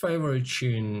 what's favorite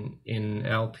tune in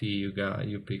LP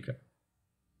you pick up?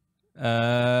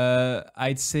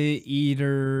 I'd say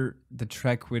either the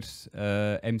track with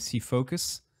MC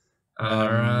Focus.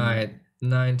 All right,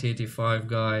 1985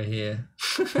 guy here.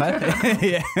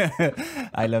 Yeah,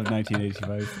 I love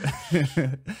 1985.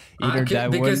 Either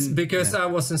that because I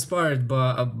was inspired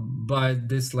by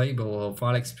this label of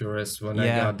Alex Pires when I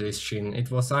got this tune.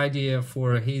 It was idea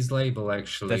for his label,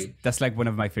 actually. That's like one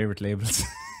of my favorite labels.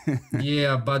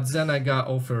 But then I got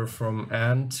offer from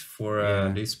Ant for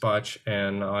Dispatch,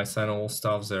 and I signed all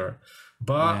stuff there.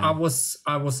 But I was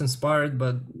inspired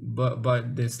by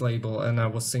this label, and I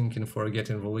was thinking for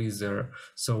getting released there.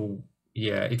 So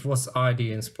it was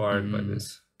idea inspired by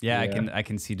this. I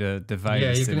can see the vibe.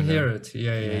 Yeah, you can hear it.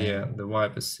 Yeah. The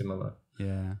vibe is similar.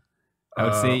 Yeah. I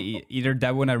would say either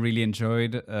that one I really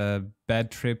enjoyed.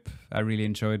 Bad Trip I really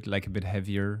enjoyed, like a bit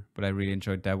heavier, but I really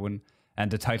enjoyed that one. And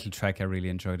the title track I really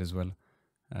enjoyed as well.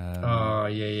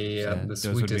 The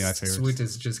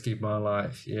sweetest Just Keep My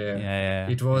Life.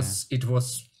 It was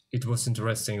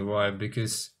interesting. Why?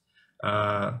 Because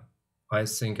I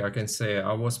think I can say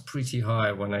I was pretty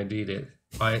high when I did it.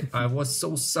 I was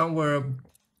so somewhere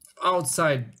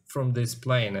outside from this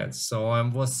planet, so I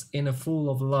was in a full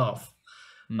of love.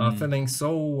 Feeling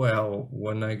so well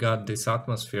when I got this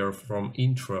atmosphere from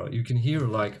intro. You can hear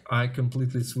like I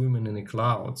completely swimming in the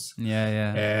clouds.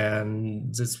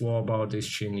 And that's what about this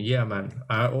tune. Yeah, man,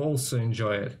 I also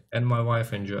enjoy it, and my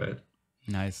wife enjoy it.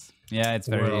 Nice. Yeah, it's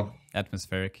very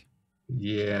atmospheric.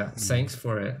 Thanks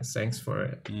for it.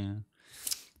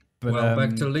 But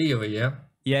back to Leo.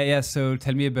 So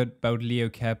tell me about Leo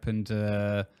Cap and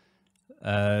so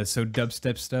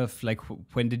dubstep stuff. Like,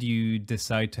 when did you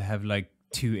decide to have like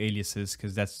 2 aliases?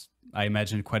 Because that's, I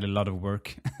imagine, quite a lot of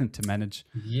work to manage.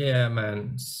 Yeah,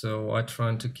 man. So I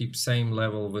trying to keep same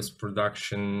level with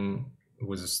production,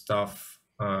 with the stuff,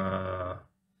 and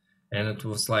it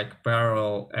was like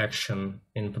parallel action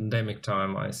in pandemic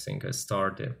time. I think I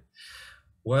started.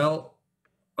 Well,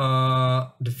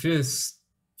 the first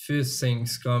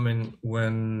things coming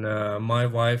when my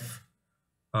wife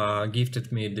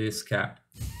gifted me this cap.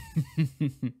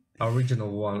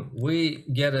 Original one. We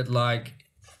get it like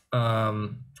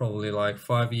probably like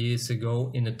 5 years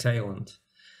ago in Thailand.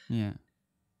 And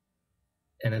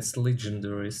it's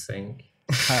legendary thing.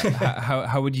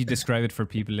 How would you describe it for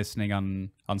people listening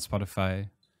on Spotify?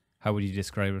 How would you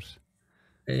describe it?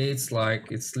 It's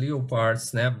leopard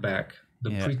snapback,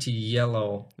 the pretty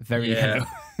yellow, very yellow.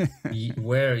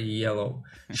 Very yellow.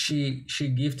 She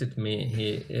gifted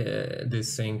me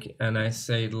this thing, and I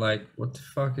said, like, what the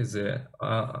fuck is it?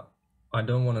 I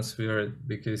don't want to swear it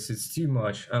because it's too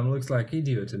much. I looks like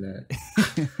idiot in it.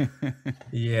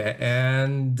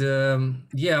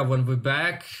 When we're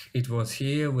back, it was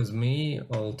here with me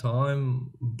all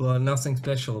time, but nothing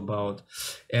special about.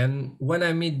 And when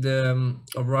I meet the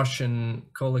Russian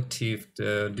collective,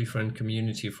 the different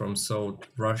community from South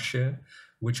Russia,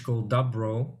 which called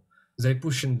Dubro, they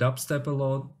pushing dubstep a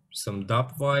lot, some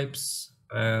dub vibes,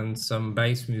 and some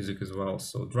bass music as well,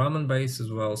 so drum and bass as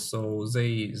well. So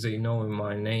they know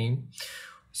my name.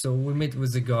 So we meet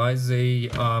with the guys. They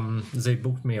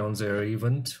booked me on their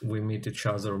event. We meet each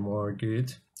other more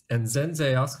good, And then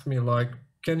they asked me like,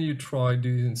 can you try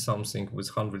doing something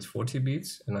with 140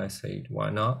 beats? And I said,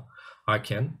 why not? I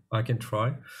can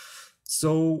try.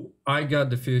 So I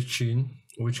got the first tune,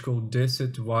 which called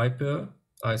Desert Viper.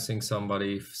 I think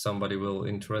if somebody will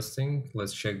interesting.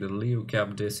 Let's check the Leo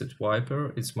Cap Desert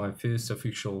Viper. It's my first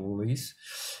official release.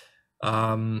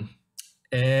 And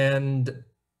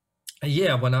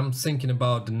yeah, when I'm thinking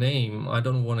about the name, I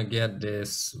don't want to get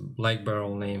this Black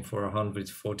Barrel name for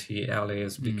 140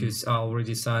 alias because I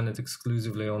already signed it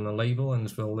exclusively on a label and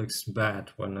it will look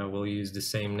bad when I will use the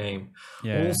same name.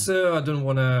 Yeah. Also, I don't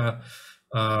want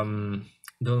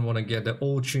to get the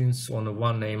old tunes on the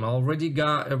one name. I already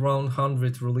got around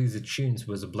 100 released tunes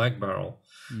with a Black Barrel.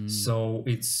 So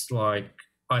it's like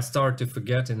I start to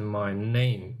forget in my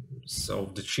name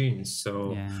of the tunes.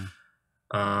 So Yeah.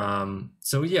 I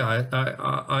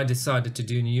decided to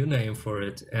do a new name for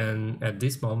it, and at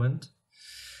this moment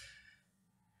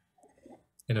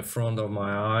in the front of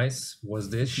my eyes was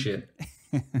this shit,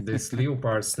 this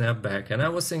leopard snapback, and I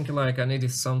was thinking like I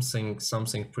needed something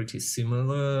pretty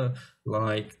similar,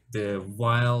 like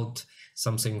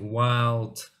something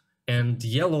wild, and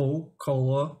yellow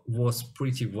color was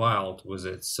pretty wild with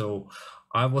it. So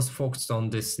I was focused on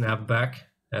this snapback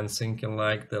and thinking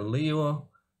like the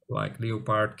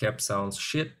leopard cap sounds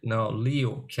shit. No,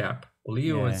 Leo cap.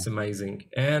 Leo is amazing,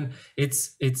 and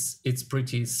it's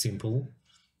pretty simple.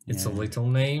 It's a little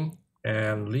name,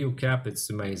 and Leo cap, it's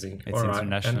amazing. It's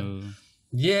international.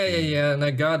 And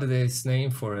I got this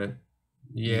name for it.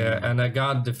 And I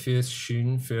got the first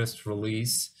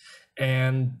release,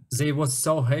 and they was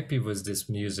so happy with this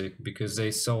music because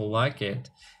they so like it.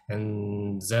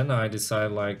 And then I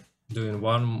decided like doing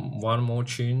one more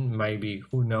tune, maybe,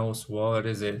 who knows what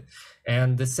is it.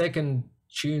 And the second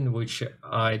tune which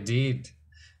I did,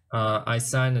 I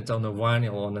signed it on a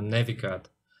vinyl on a Navicat,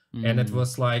 and it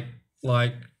was like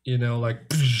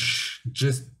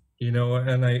just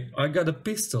and I got the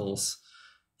pistols.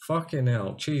 Fucking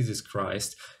hell, Jesus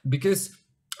Christ, because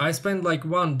I spent like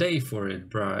 1 day for it,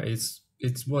 bruh.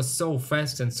 It was so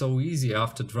fast and so easy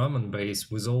after drum and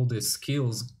bass with all the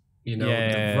skills. The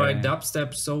right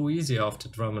dubstep so easy after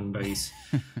drum and bass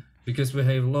because we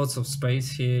have lots of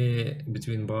space here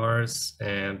between bars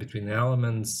and between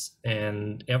elements,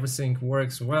 and everything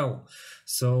works well.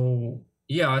 So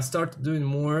I started doing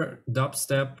more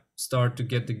dubstep, start to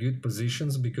get the good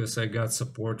positions because I got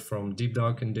support from Deep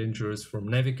Dark and Dangerous, from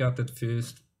Navicat at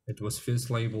first. It was first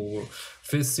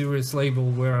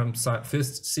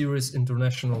serious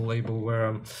international label where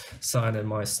I'm signing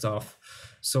my stuff.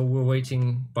 So we're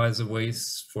waiting, by the way,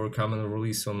 for coming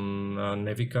release on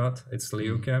Navicat. It's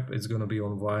Leo Cap. It's going to be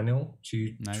on vinyl.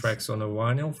 2 tracks on a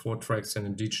vinyl, 4 tracks in a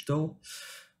digital.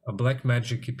 A Black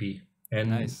Magic EP.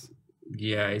 And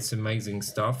it's amazing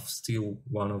stuff. Still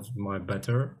one of my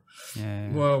better.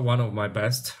 One of my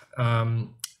best.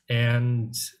 Then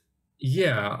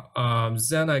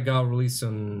I got released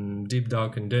on Deep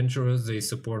Dark and Dangerous. They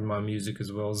support my music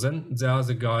as well. Then the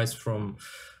other guys from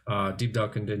Deep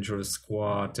Dark and Dangerous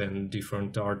squad and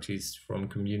different artists from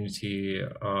community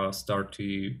start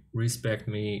to respect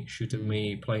me, shoot at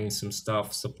me, playing some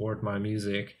stuff, support my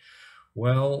music.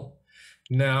 Well,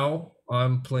 now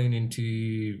I'm planning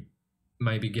to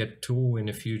maybe get tour in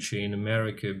the future in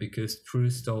America because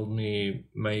Truth told me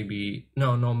the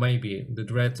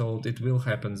Dread told it will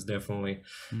happen definitely,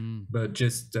 but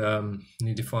just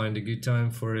need to find a good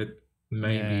time for it.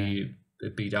 Maybe a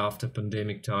bit after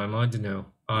pandemic time. I don't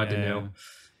know.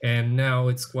 And now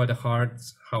it's quite hard.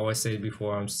 How I said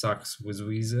before, I'm sucks with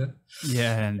visa.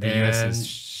 And the US is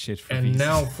shit for and visa.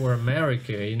 now for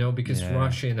America, because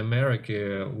Russia and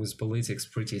America with politics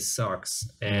pretty sucks,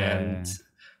 and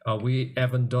we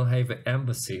don't have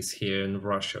embassies here in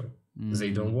Russia.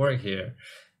 They don't work here,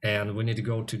 and we need to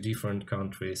go to different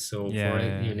countries. So for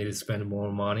it, you need to spend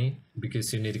more money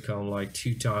because you need to come like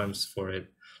 2 times for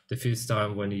it. The first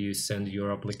time when you send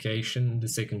your application, the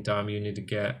second time you need to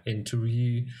get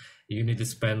interview, you need to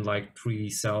spend like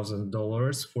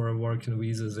 $3,000 for a working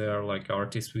visa there, like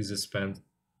artist visa spent.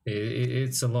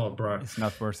 It's a lot, bro. It's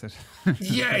not worth it.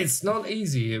 It's not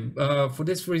easy. For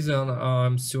this reason,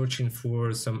 I'm searching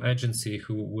for some agency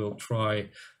who will try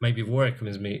maybe work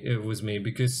with me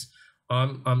because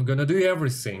I'm gonna do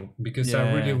everything because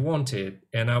I really want it,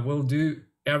 and I will do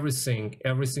every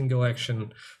single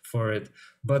action for it.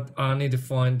 But I need to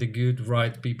find the good,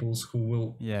 right peoples who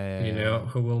will,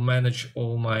 who will manage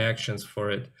all my actions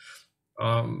for it.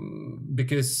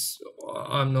 because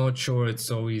I'm not sure it's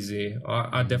so easy.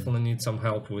 I definitely need some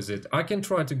help with it. I can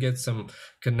try to get some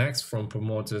connects from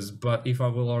promoters, but if I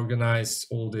will organize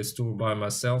all this tour by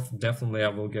myself, definitely I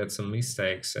will get some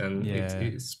mistakes, and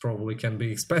it's probably can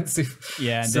be expensive.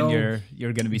 Yeah, and so, then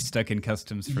you're gonna be stuck in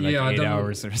customs for like 8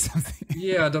 hours or something.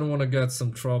 Yeah, I don't want to get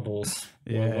some troubles.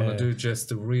 I want to do just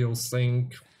the real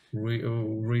thing.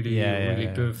 Really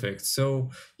perfect. So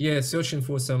yeah, searching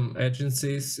for some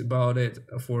agencies about it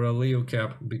for a Leo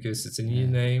cap, because it's a new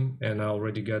name and I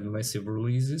already got massive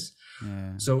releases.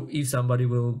 So if somebody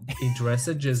will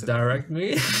interested, just direct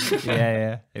me.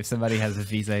 If somebody has a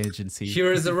visa agency,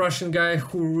 here is a Russian guy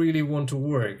who really want to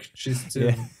work, just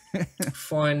to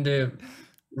find the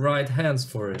right hands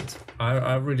for it.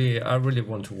 I really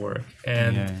want to work,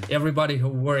 and everybody who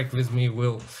work with me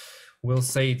will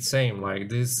say it same, like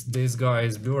this guy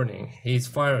is burning, he's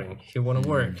firing, he want to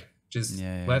work, just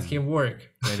let him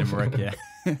work. Let him work.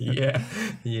 yeah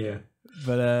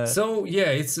But so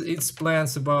yeah, it's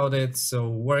plans about it. So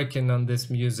working on this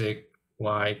music,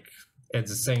 like at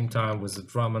the same time with the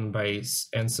drum and bass,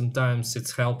 and sometimes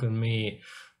it's helping me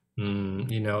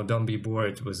don't be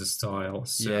bored with the style.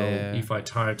 So if I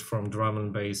tired from drum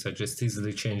and bass, I just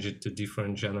easily change it to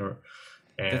different genre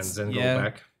and then go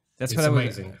back. That's it's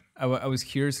amazing. I was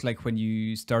curious, like when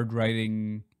you start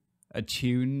writing a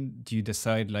tune, do you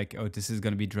decide like, oh, this is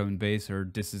going to be drum and bass, or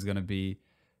this is going to be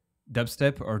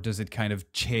dubstep, or does it kind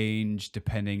of change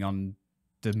depending on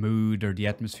the mood or the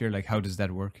atmosphere? Like, how does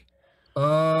that work?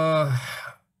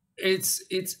 It's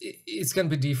gonna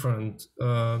be different.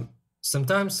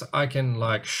 Sometimes I can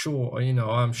like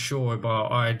I'm sure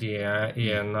about idea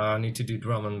and I need to do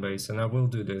drum and bass, and I will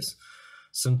do this.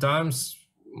 Sometimes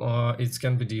it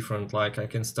can be different, like I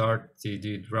can start to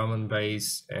do drum and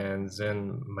bass and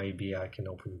then maybe I can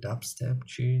open dubstep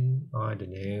tune, I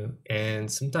don't know.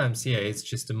 And sometimes it's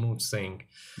just a mood thing.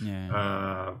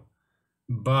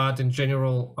 But in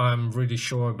general, I'm really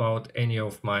sure about any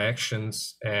of my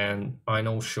actions, and I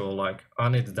know like I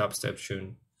need a dubstep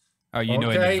tune. Oh, you know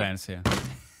in advance,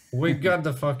 we got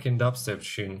the fucking dubstep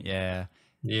tune.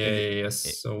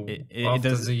 So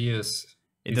after the years,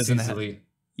 it doesn't easily.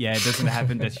 It doesn't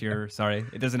happen that you're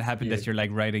It doesn't happen that you're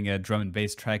like writing a drum and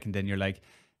bass track and then you're like,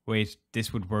 wait,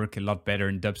 this would work a lot better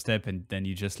in dubstep, and then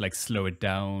you just like slow it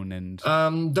down and. I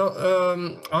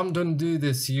don't do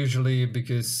this usually,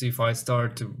 because if I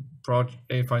start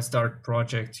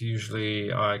project,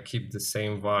 usually I keep the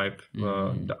same vibe.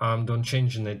 I'm not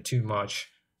changing it too much.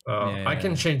 I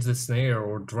can change the snare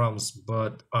or drums,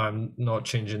 but I'm not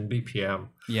changing BPM.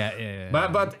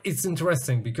 But it's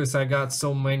interesting because I got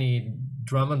so many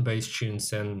drum and bass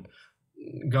tunes, and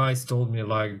guys told me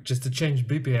like just to change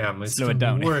BPM, slow it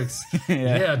down. Works.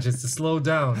 Just to slow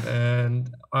down, and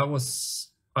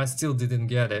I still didn't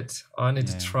get it. I need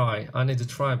to try,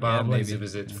 but I'm lazy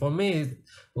with it. For me,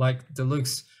 like the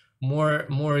looks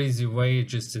more easy way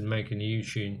just to make a new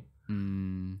tune.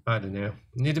 I don't know.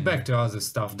 Need to back to other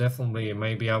stuff. Definitely,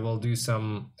 maybe I will do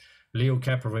some Leo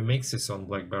Kappa remixes on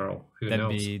Black Barrel. Who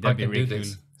knows? I can do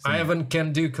this. I even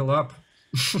can do collab.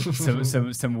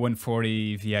 some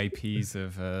 140 VIPs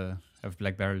of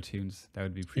Black Barrel tunes. That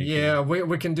would be pretty cool.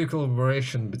 we can do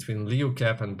collaboration between Leo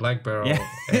Cap and Black Barrel.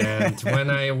 And when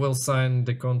I will sign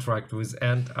the contract with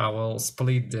Ant, I will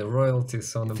split the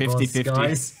royalties on the 50-50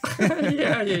 guys.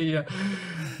 Yeah.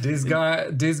 This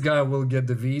guy will get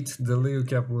the beat. The Leo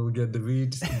Cap will get the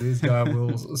beat. This guy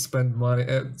will spend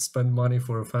money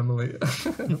for a family.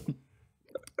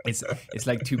 It's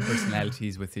like two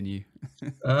personalities within you.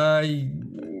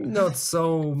 Not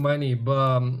so many,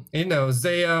 but it's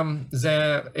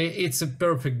a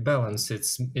perfect balance.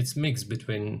 It's mixed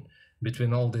between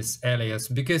all this alias,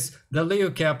 because the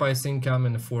Leo Cap I think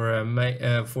coming for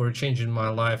changing my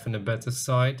life in a better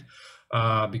side.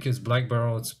 Because Black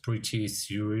Barrel is a pretty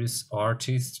serious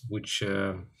artist, which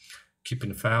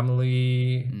keeping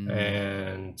family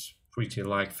and pretty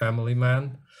like family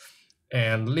man.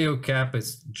 And Leo Cap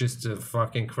is just a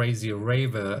fucking crazy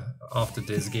raver after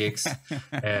these gigs.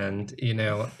 And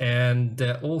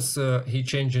also he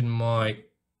changing my,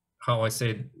 how I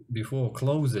said before,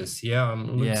 clothes.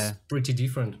 Looks pretty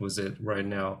different with it right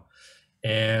now.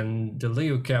 And the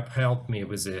Leo Cap helped me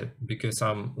with it, because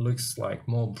looks like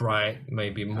more bright,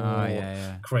 maybe more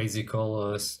crazy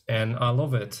colors, and I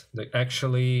love it.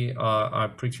 Actually, I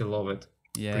pretty love it.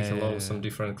 Pretty love some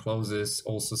different clothes,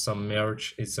 also some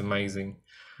merch. It's amazing.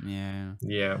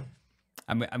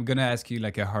 I'm gonna ask you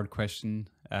like a hard question.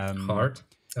 Hard.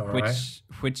 All right.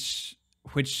 Which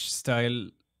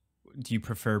style do you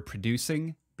prefer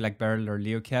producing, Black Barrel or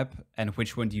Leo Cap, and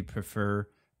which one do you prefer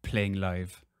playing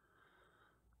live?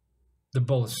 The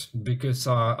boss, because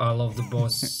I love the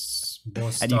boss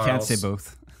boss And styles. you can't say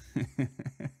both.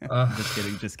 Uh,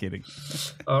 Just kidding.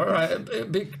 all right,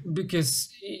 because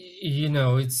you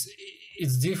know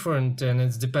it's different, and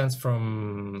it depends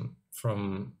from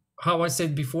how I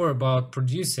said before about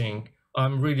producing.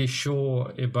 I'm really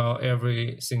sure about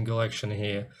every single action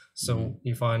here. So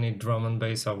if I need drum and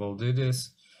bass, I will do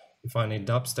this. If I need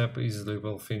dubstep, easily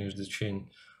will finish the tune.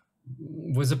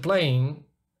 With the playing,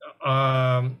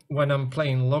 when I'm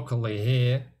playing locally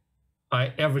here,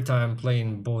 I every time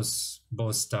playing both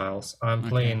styles. I'm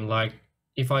playing like,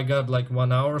 if I got like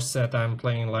 1 hour set, I'm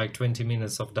playing like 20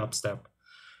 minutes of dubstep.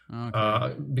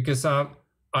 Because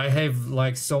I have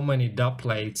like so many dub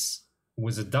plates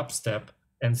with a dubstep,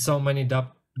 and so many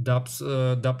dub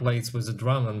plates with a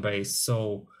drum and bass.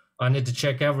 So I need to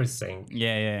check everything.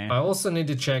 Yeah. I also need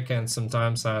to check, and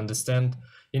sometimes I understand,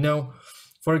 you know,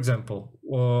 for example,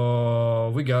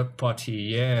 we got party,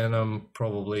 yeah, and I'm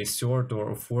probably third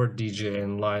or fourth DJ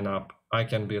in lineup. I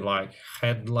can be like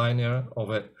headliner of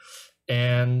it,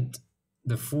 and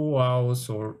the 4 hours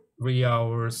or 3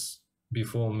 hours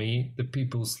before me, the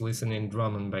people's listening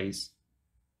drum and bass.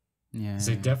 Yeah.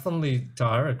 They definitely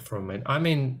tired from it. I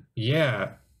mean,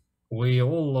 yeah, we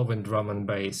all love in drum and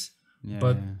bass,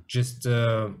 but just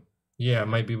yeah,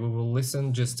 maybe we will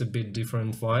listen just a bit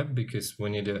different vibe, because we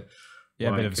need a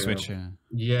a bit of a switch.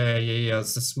 Yeah.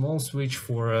 It's a small switch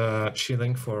for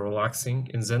chilling, for relaxing,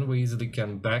 and then we easily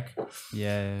can back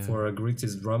for a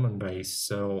greatest drum and bass.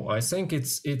 So I think it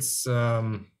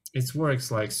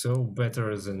works like so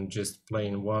better than just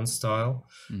playing one style.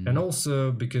 And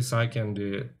also because I can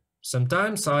do it.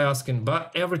 Sometimes I asking,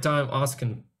 but every time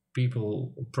asking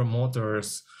people,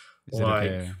 promoters,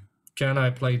 like, can I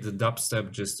play the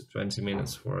dubstep just 20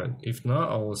 minutes for it? If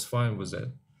not, I was fine with it.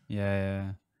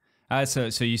 Yeah. So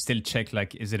you still check,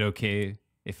 like, is it okay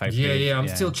if I play? Yeah, I'm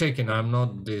still checking. I'm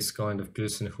not this kind of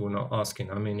person who not asking.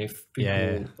 I mean, if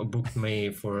people booked me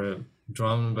for a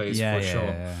drum and bass, for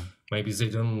sure. Maybe they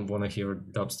don't want to hear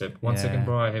dubstep. One second,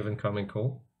 bro, I have incoming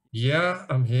call. Yeah,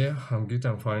 I'm here. I'm good.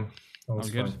 I'm fine.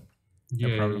 All's good. fine.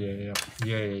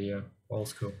 Yeah.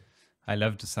 All's cool. I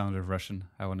love the sound of Russian.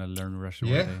 I want to learn Russian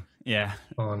one day. Yeah.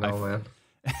 Oh no, man.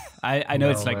 I know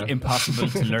it's like impossible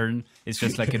to learn. It's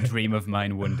just like a dream of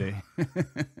mine one day.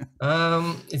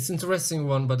 It's interesting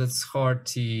one, but it's hard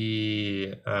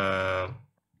to.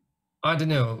 I don't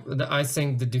know. I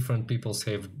think the different peoples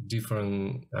have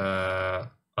different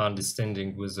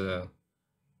understanding with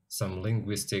some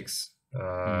linguistics.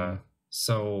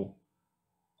 So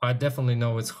I definitely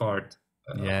know it's hard.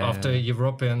 After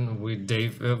European, we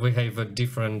have a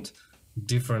different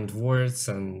words,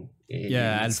 and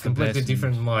it's completely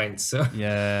different mind. So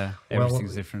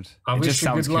everything's different. I wish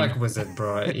you good luck with it,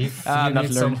 bro. If you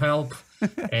need some help,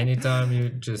 anytime, you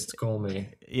just call me.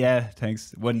 Yeah,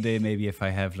 thanks. One day, maybe if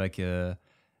I have like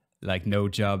no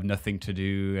job, nothing to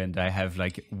do, and I have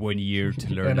like 1 year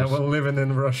to learn and I will live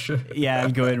in Russia. Yeah,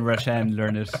 I'll go in Russia and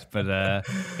learn it. But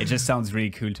it just sounds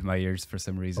really cool to my ears for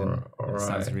some reason. It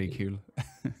sounds really cool.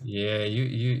 Yeah,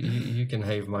 you can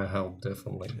have my help,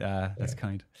 definitely. That's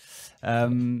kind.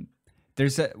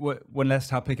 There's one last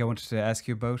topic I wanted to ask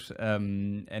you about,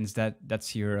 and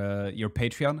that's your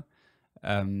Patreon,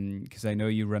 because I know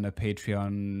you run a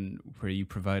Patreon where you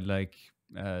provide like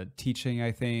teaching,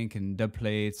 I think, and dub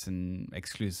plates and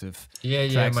exclusive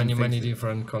many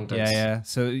different contents.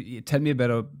 So tell me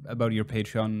about your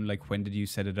Patreon. Like, when did you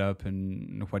set it up,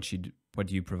 and what do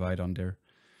you provide on there?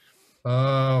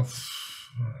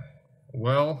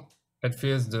 Well, at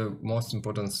first, the most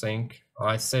important thing,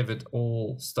 I save it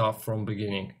all stuff from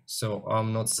beginning, so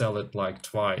I'm not sell it like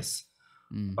twice,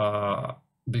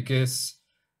 because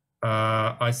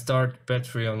I start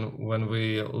Patreon when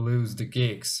we lose the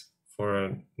gigs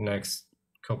for next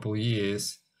couple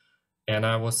years, and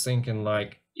I was thinking,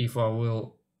 like, if I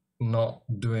will not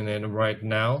doing it right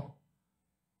now,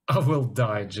 I will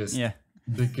die just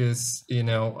because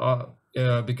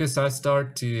because I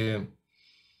start to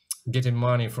getting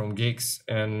money from gigs,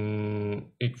 and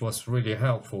it was really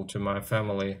helpful to my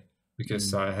family,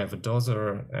 because I have a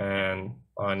daughter and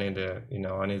I need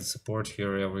I need support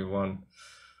here, everyone.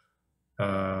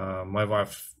 My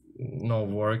wife not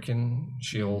working,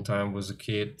 she all time was a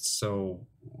kid, so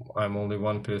I'm only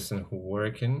one person who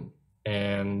working,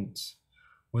 and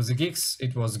with the gigs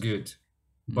it was good,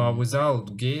 but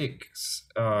without gigs,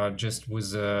 just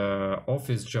with a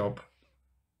office job,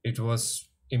 it was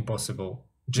impossible,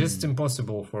 just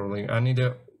impossible for me. I need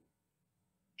to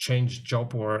change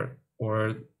job or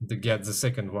to get the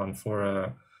second one for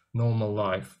a normal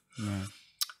life.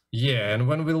 And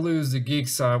when we lose the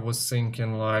gigs, I was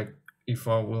thinking, like, if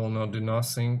I will not do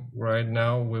nothing right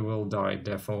now, we will die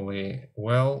definitely.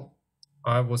 Well,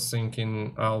 I was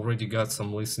thinking I already got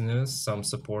some listeners, some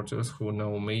supporters who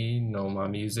know me, know my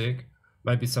music,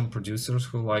 maybe some producers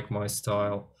who like my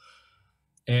style.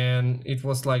 And it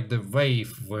was like the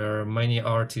wave where many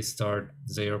artists start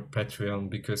their Patreon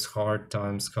because hard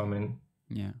times coming.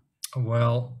 Yeah.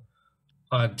 Well,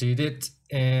 I did it,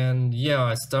 and yeah,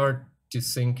 I start to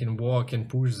think and walk and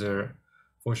push there.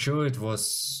 For sure, it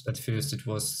was at first it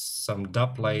was some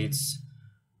dub plates,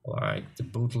 like the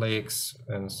bootlegs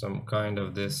and some kind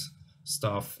of this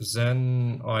stuff.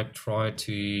 Then I tried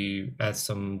to add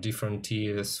some different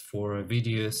tiers for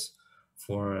videos,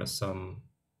 for some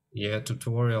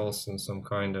tutorials and some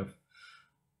kind of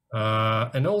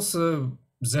and also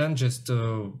then just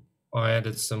I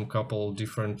added some couple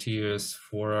different tiers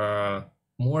for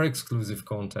more exclusive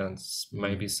contents,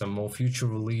 maybe some more future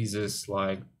releases,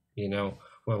 like we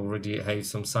already have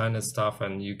some signed stuff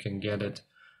and you can get it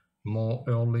more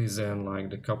early than like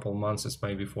the couple months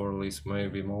maybe for release,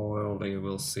 maybe more early,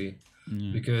 we'll see.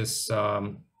 Because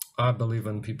I believe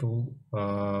in people,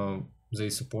 they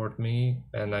support me,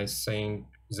 and I think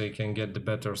they can get the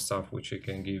better stuff which I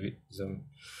can give them.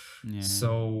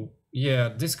 So yeah,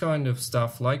 this kind of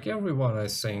stuff, like everyone, I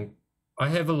think I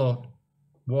have a lot.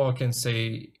 What I can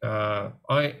say,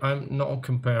 I'm not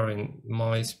comparing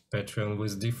my Patreon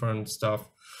with different stuff,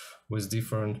 with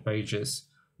different pages,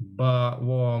 but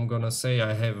what I'm gonna say,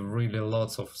 I have really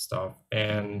lots of stuff,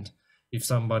 and if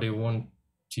somebody want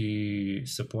to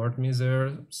support me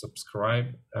there,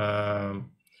 subscribe,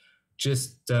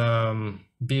 just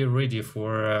be ready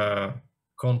for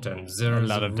content. There's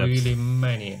really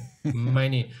many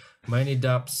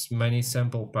dubs, many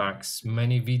sample packs,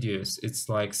 many videos. It's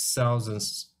like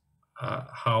thousands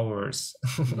hours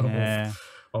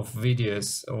of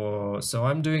videos. So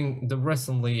I'm doing the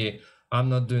recently, I'm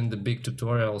not doing the big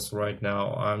tutorials right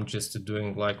now. I'm just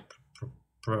doing like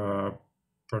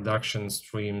production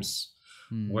streams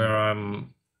where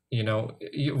I'm,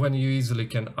 when you easily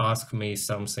can ask me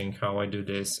something, how I do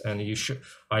this, and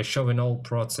I show in all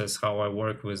process how I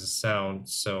work with the sound.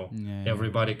 So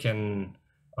everybody can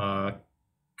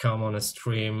come on a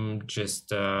stream,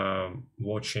 just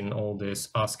watching all this,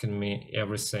 asking me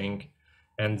everything.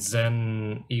 And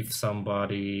then if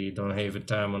somebody don't have a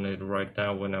time on it right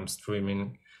now when I'm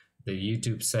streaming, the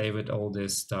YouTube save it, all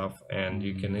this stuff, and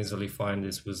you can easily find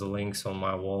this with the links on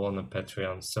my wall on the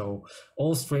Patreon. So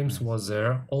all streams was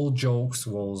there, all jokes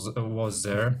was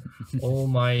there, all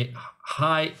my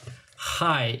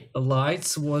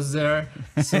highlights was there,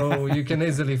 so you can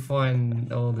easily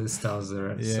find all this stuff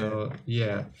there. So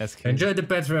yeah, enjoy the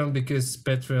Patreon, because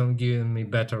Patreon giving me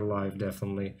better life,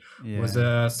 definitely. Was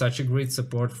such a great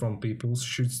support from people.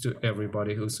 Shoots to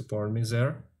everybody who support me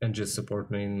there and just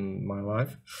support me in my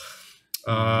life.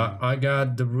 I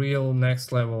got the real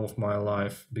next level of my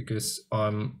life, because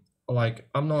I'm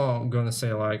not gonna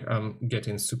say like I'm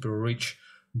getting super rich,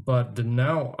 but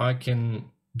now I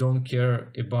don't care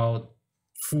about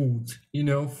food,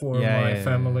 for my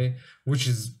family, which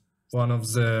is one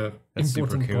of the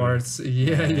important parts.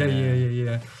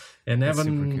 And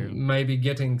even maybe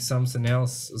getting something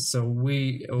else, so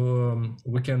we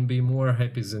can be more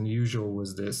happy than usual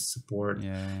with this support.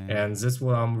 And that's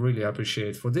what I'm really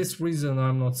appreciate. For this reason,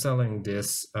 I'm not selling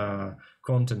this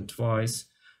content twice,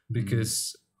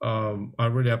 because I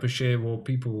really appreciate what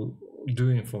people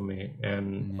doing for me,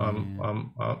 and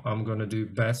I'm gonna do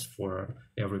best for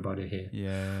everybody here.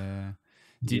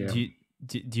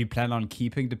 Do you plan on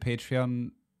keeping the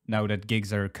Patreon now that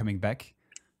gigs are coming back?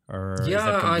 Or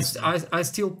I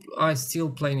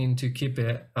still planning to keep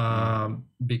it,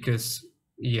 because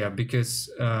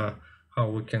how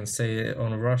we can say it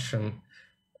on Russian,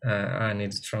 I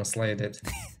need to translate it.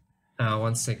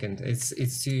 1 second,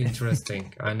 it's too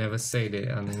interesting. I never said it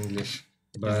in English.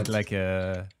 But is it like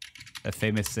a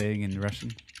famous saying in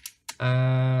Russian?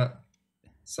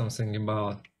 Something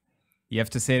about, you have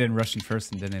to say it in Russian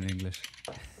first and then in English.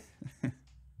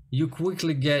 You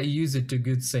quickly get used to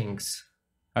good things.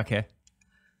 Okay.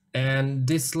 And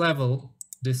this level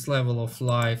of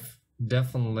life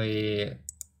definitely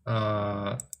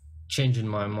changing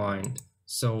my mind.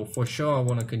 So for sure I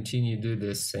want to continue to do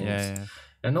these things.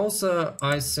 And also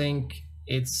I think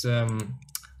it's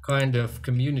kind of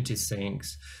community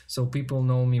things. So people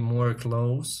know me more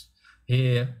close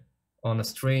here on the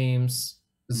streams,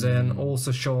 then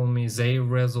also showing me their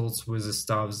results with the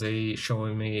stuff, they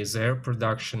showing me their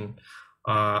production.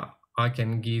 I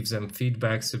can give them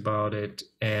feedbacks about it,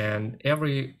 and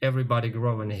everybody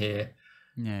growing here.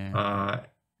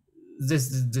 This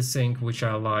is the thing which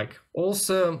I like.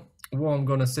 Also, what I'm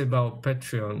gonna say about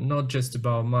Patreon, not just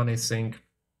about money thing.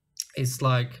 It's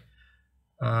like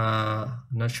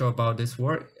not sure about this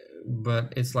word,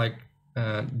 but it's like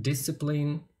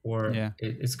discipline, or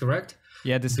it's correct.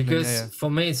 Yeah, discipline. Because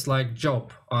for me it's like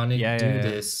job. I need to do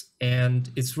this, and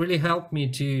it's really helped me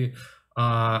to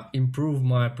improve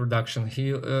my production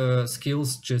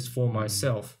skills just for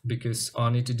myself, because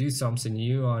I need to do something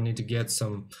new. I need to get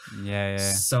some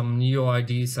new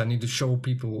ideas. I need to show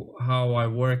people how I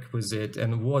work with it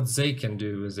and what they can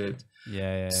do with it.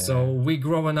 So we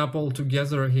growing up all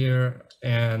together here,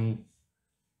 and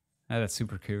that's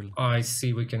super cool. I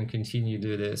see we can continue to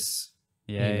do this.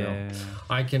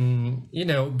 I can,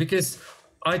 because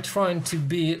I trying to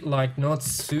be like not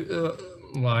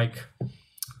like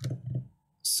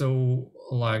so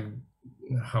like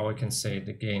how I can say it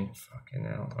again. Fucking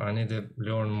hell, I need to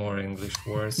learn more English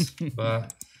words.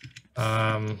 But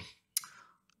I'm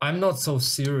not so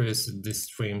serious at these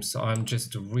streams. I'm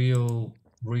just a real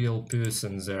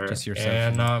person there. Just yourself.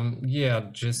 And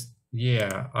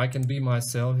I can be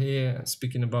myself here,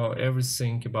 speaking about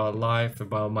everything, about life,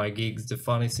 about my gigs, the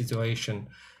funny situation.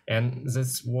 And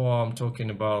that's what I'm talking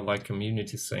about, like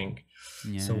community thing.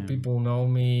 So people know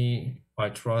me, I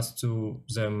trust to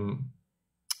them,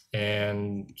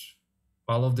 and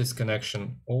I love this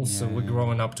connection. Also, we're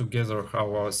growing up together,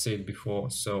 how I said before.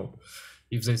 So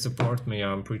if they support me,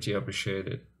 I'm pretty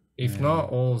appreciated. If not,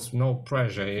 also no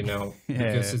pressure,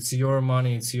 because it's your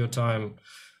money, it's your time.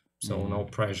 So no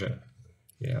pressure.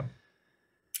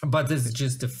 But this is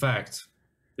just a fact.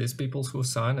 There's people who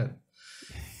sign it,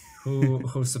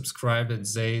 who subscribe it,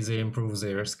 they improve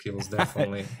their skills,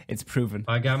 definitely. It's proven.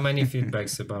 I got many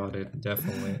feedbacks about it,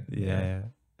 definitely.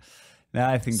 No,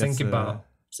 I think think about.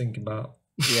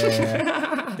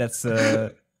 That's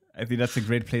I think that's a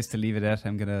great place to leave it at.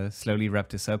 I'm gonna slowly wrap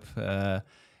this up.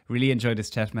 Really enjoyed this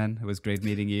chat, man. It was great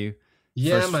meeting you.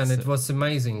 It was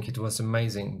amazing. It was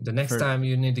amazing. The next time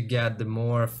you need to get the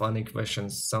more funny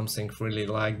questions, something really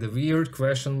like the weird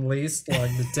question list,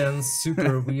 like the 10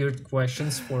 super weird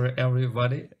questions for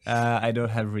everybody. I don't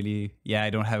have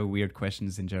weird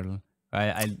questions in general.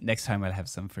 I next time I'll have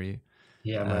some for you.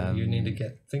 Man, you need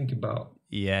to think about.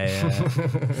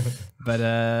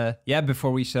 But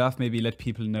before we shut off, maybe let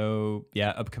people know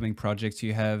upcoming projects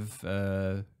you have.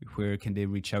 Where can they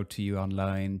reach out to you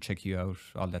online, check you out,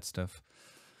 all that stuff?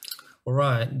 All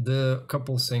right, the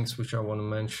couple things which I want to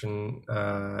mention,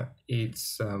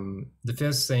 it's the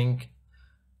first thing,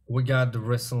 we got the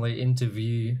recently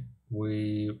interview.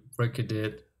 We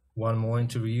recorded one more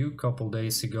interview a couple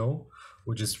days ago.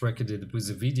 We just recorded with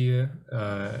a video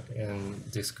and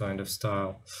this kind of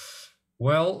style.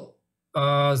 Well,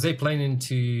 they planning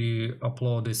to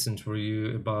upload this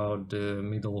interview about the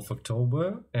middle of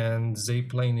October, and they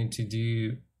planning to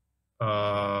do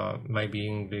maybe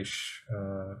English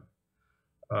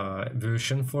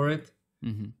version for it.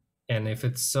 And if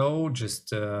it's so,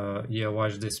 just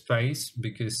watch this space,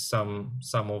 because some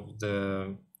of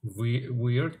the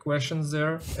weird questions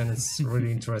there, and it's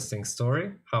really interesting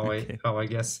story how I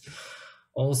guess.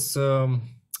 Also,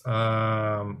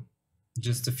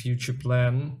 just a future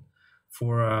plan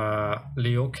for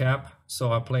Leo Cap.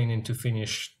 So I'm planning to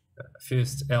finish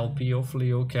first LP of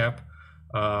Leo Cap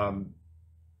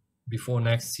before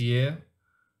next year.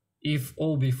 If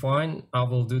all be fine, I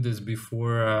will do this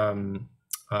before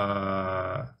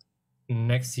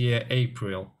next year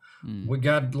April. We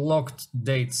got locked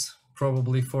dates,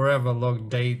 probably forever locked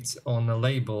dates on a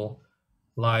label,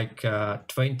 like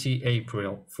 20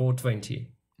 April, 420.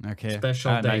 Okay.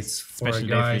 Special dates for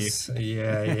guys. For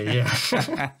you.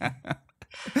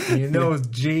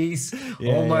 G's.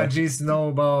 All my G's know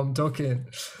about I'm talking.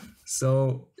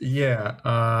 So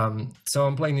so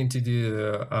I'm planning to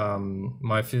do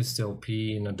my first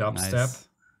LP in a dubstep. Nice.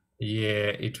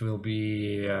 It will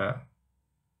be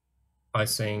I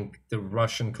think the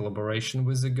Russian collaboration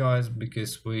with the guys,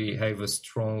 because we have a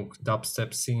strong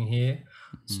dubstep scene here.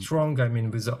 Strong, I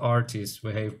mean, with the artists,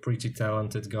 we have pretty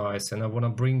talented guys, and I want to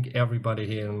bring everybody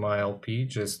here in my LP,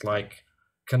 just like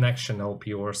connection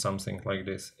LP or something like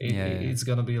this. It's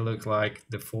gonna be look like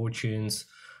the fortunes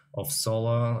of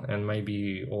solo, and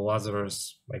maybe all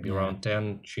others, maybe around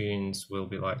 10 tunes will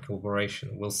be like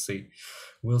collaboration. We'll see.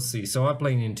 So I'm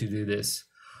planning to do this.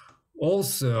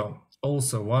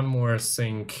 Also one more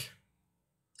thing,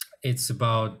 it's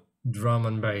about drum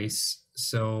and bass.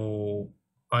 So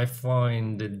I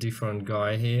find a different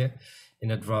guy here in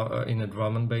a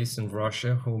drum and bass in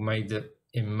Russia who made the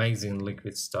amazing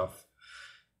liquid stuff,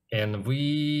 and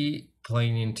we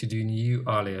planning to do new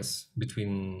alias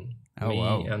between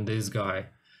me and this guy.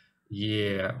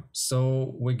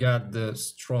 So we got the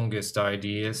strongest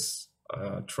ideas.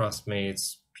 Trust me,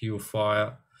 it's pure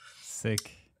fire.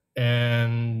 Sick.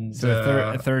 And so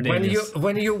a third alias.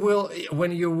 when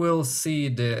you will see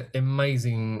the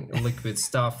amazing Liquid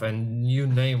stuff and new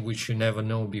name which you never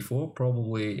know before,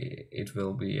 probably it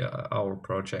will be our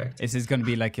project. Is this going to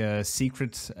be like a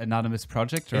secret anonymous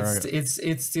project, or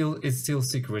it's still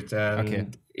secret,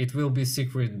 and it will be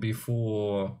secret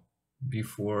before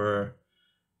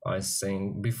I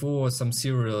think before some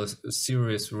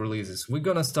serious releases. We're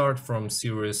gonna start from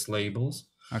serious labels.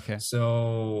 Okay.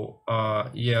 So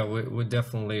yeah, we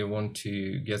definitely want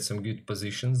to get some good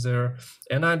positions there.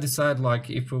 And I decide, like,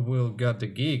 if we will get the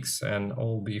gigs and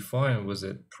all be fine with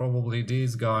it, probably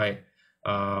this guy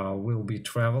will be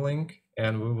traveling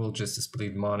and we will just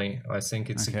split money. I think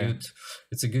it's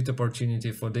a good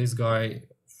opportunity for this guy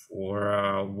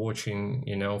for watching,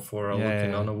 for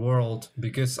looking on the world,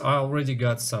 because I already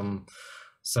got some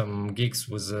gigs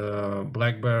with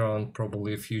Black Bear and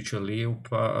probably future Leo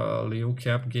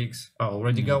Cap gigs. I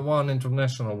already got one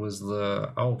international with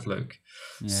the Outlook.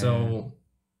 So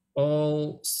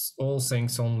all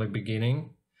things only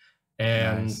beginning,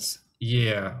 and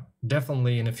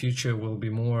definitely in the future will be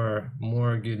more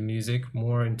good music,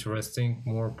 more interesting,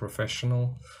 more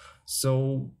professional.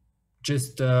 So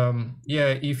just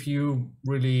if you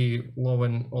really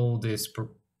loving all this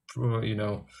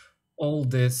all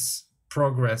this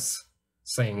progress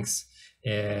things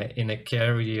in a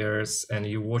careers, and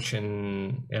you're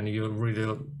watching and you're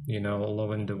really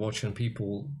loving the watching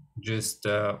people, just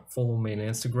follow me on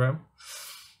Instagram,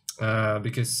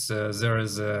 because there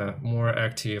is a more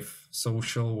active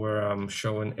social where I'm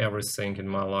showing everything in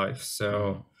my life.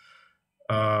 So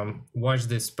watch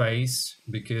this space,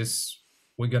 because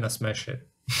we're gonna smash it.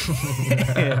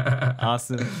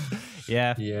 Awesome.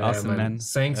 Yeah, awesome, man.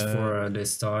 Thanks for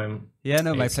this time. Yeah,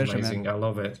 no, my it's pleasure, amazing. man. I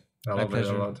love it. I love it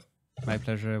a lot. My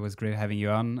pleasure. It was great having you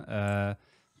on.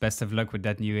 Best of luck with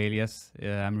that new alias.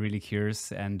 I'm really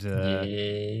curious and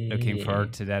looking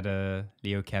forward to that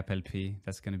Leo Cap LP.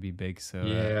 That's gonna be big. So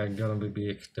gonna be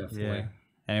big, definitely.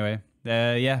 Yeah.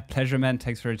 Anyway, pleasure, man.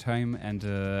 Thanks for your time, and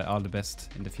all the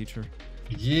best in the future.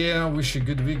 Yeah, wish you a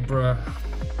good week, bro.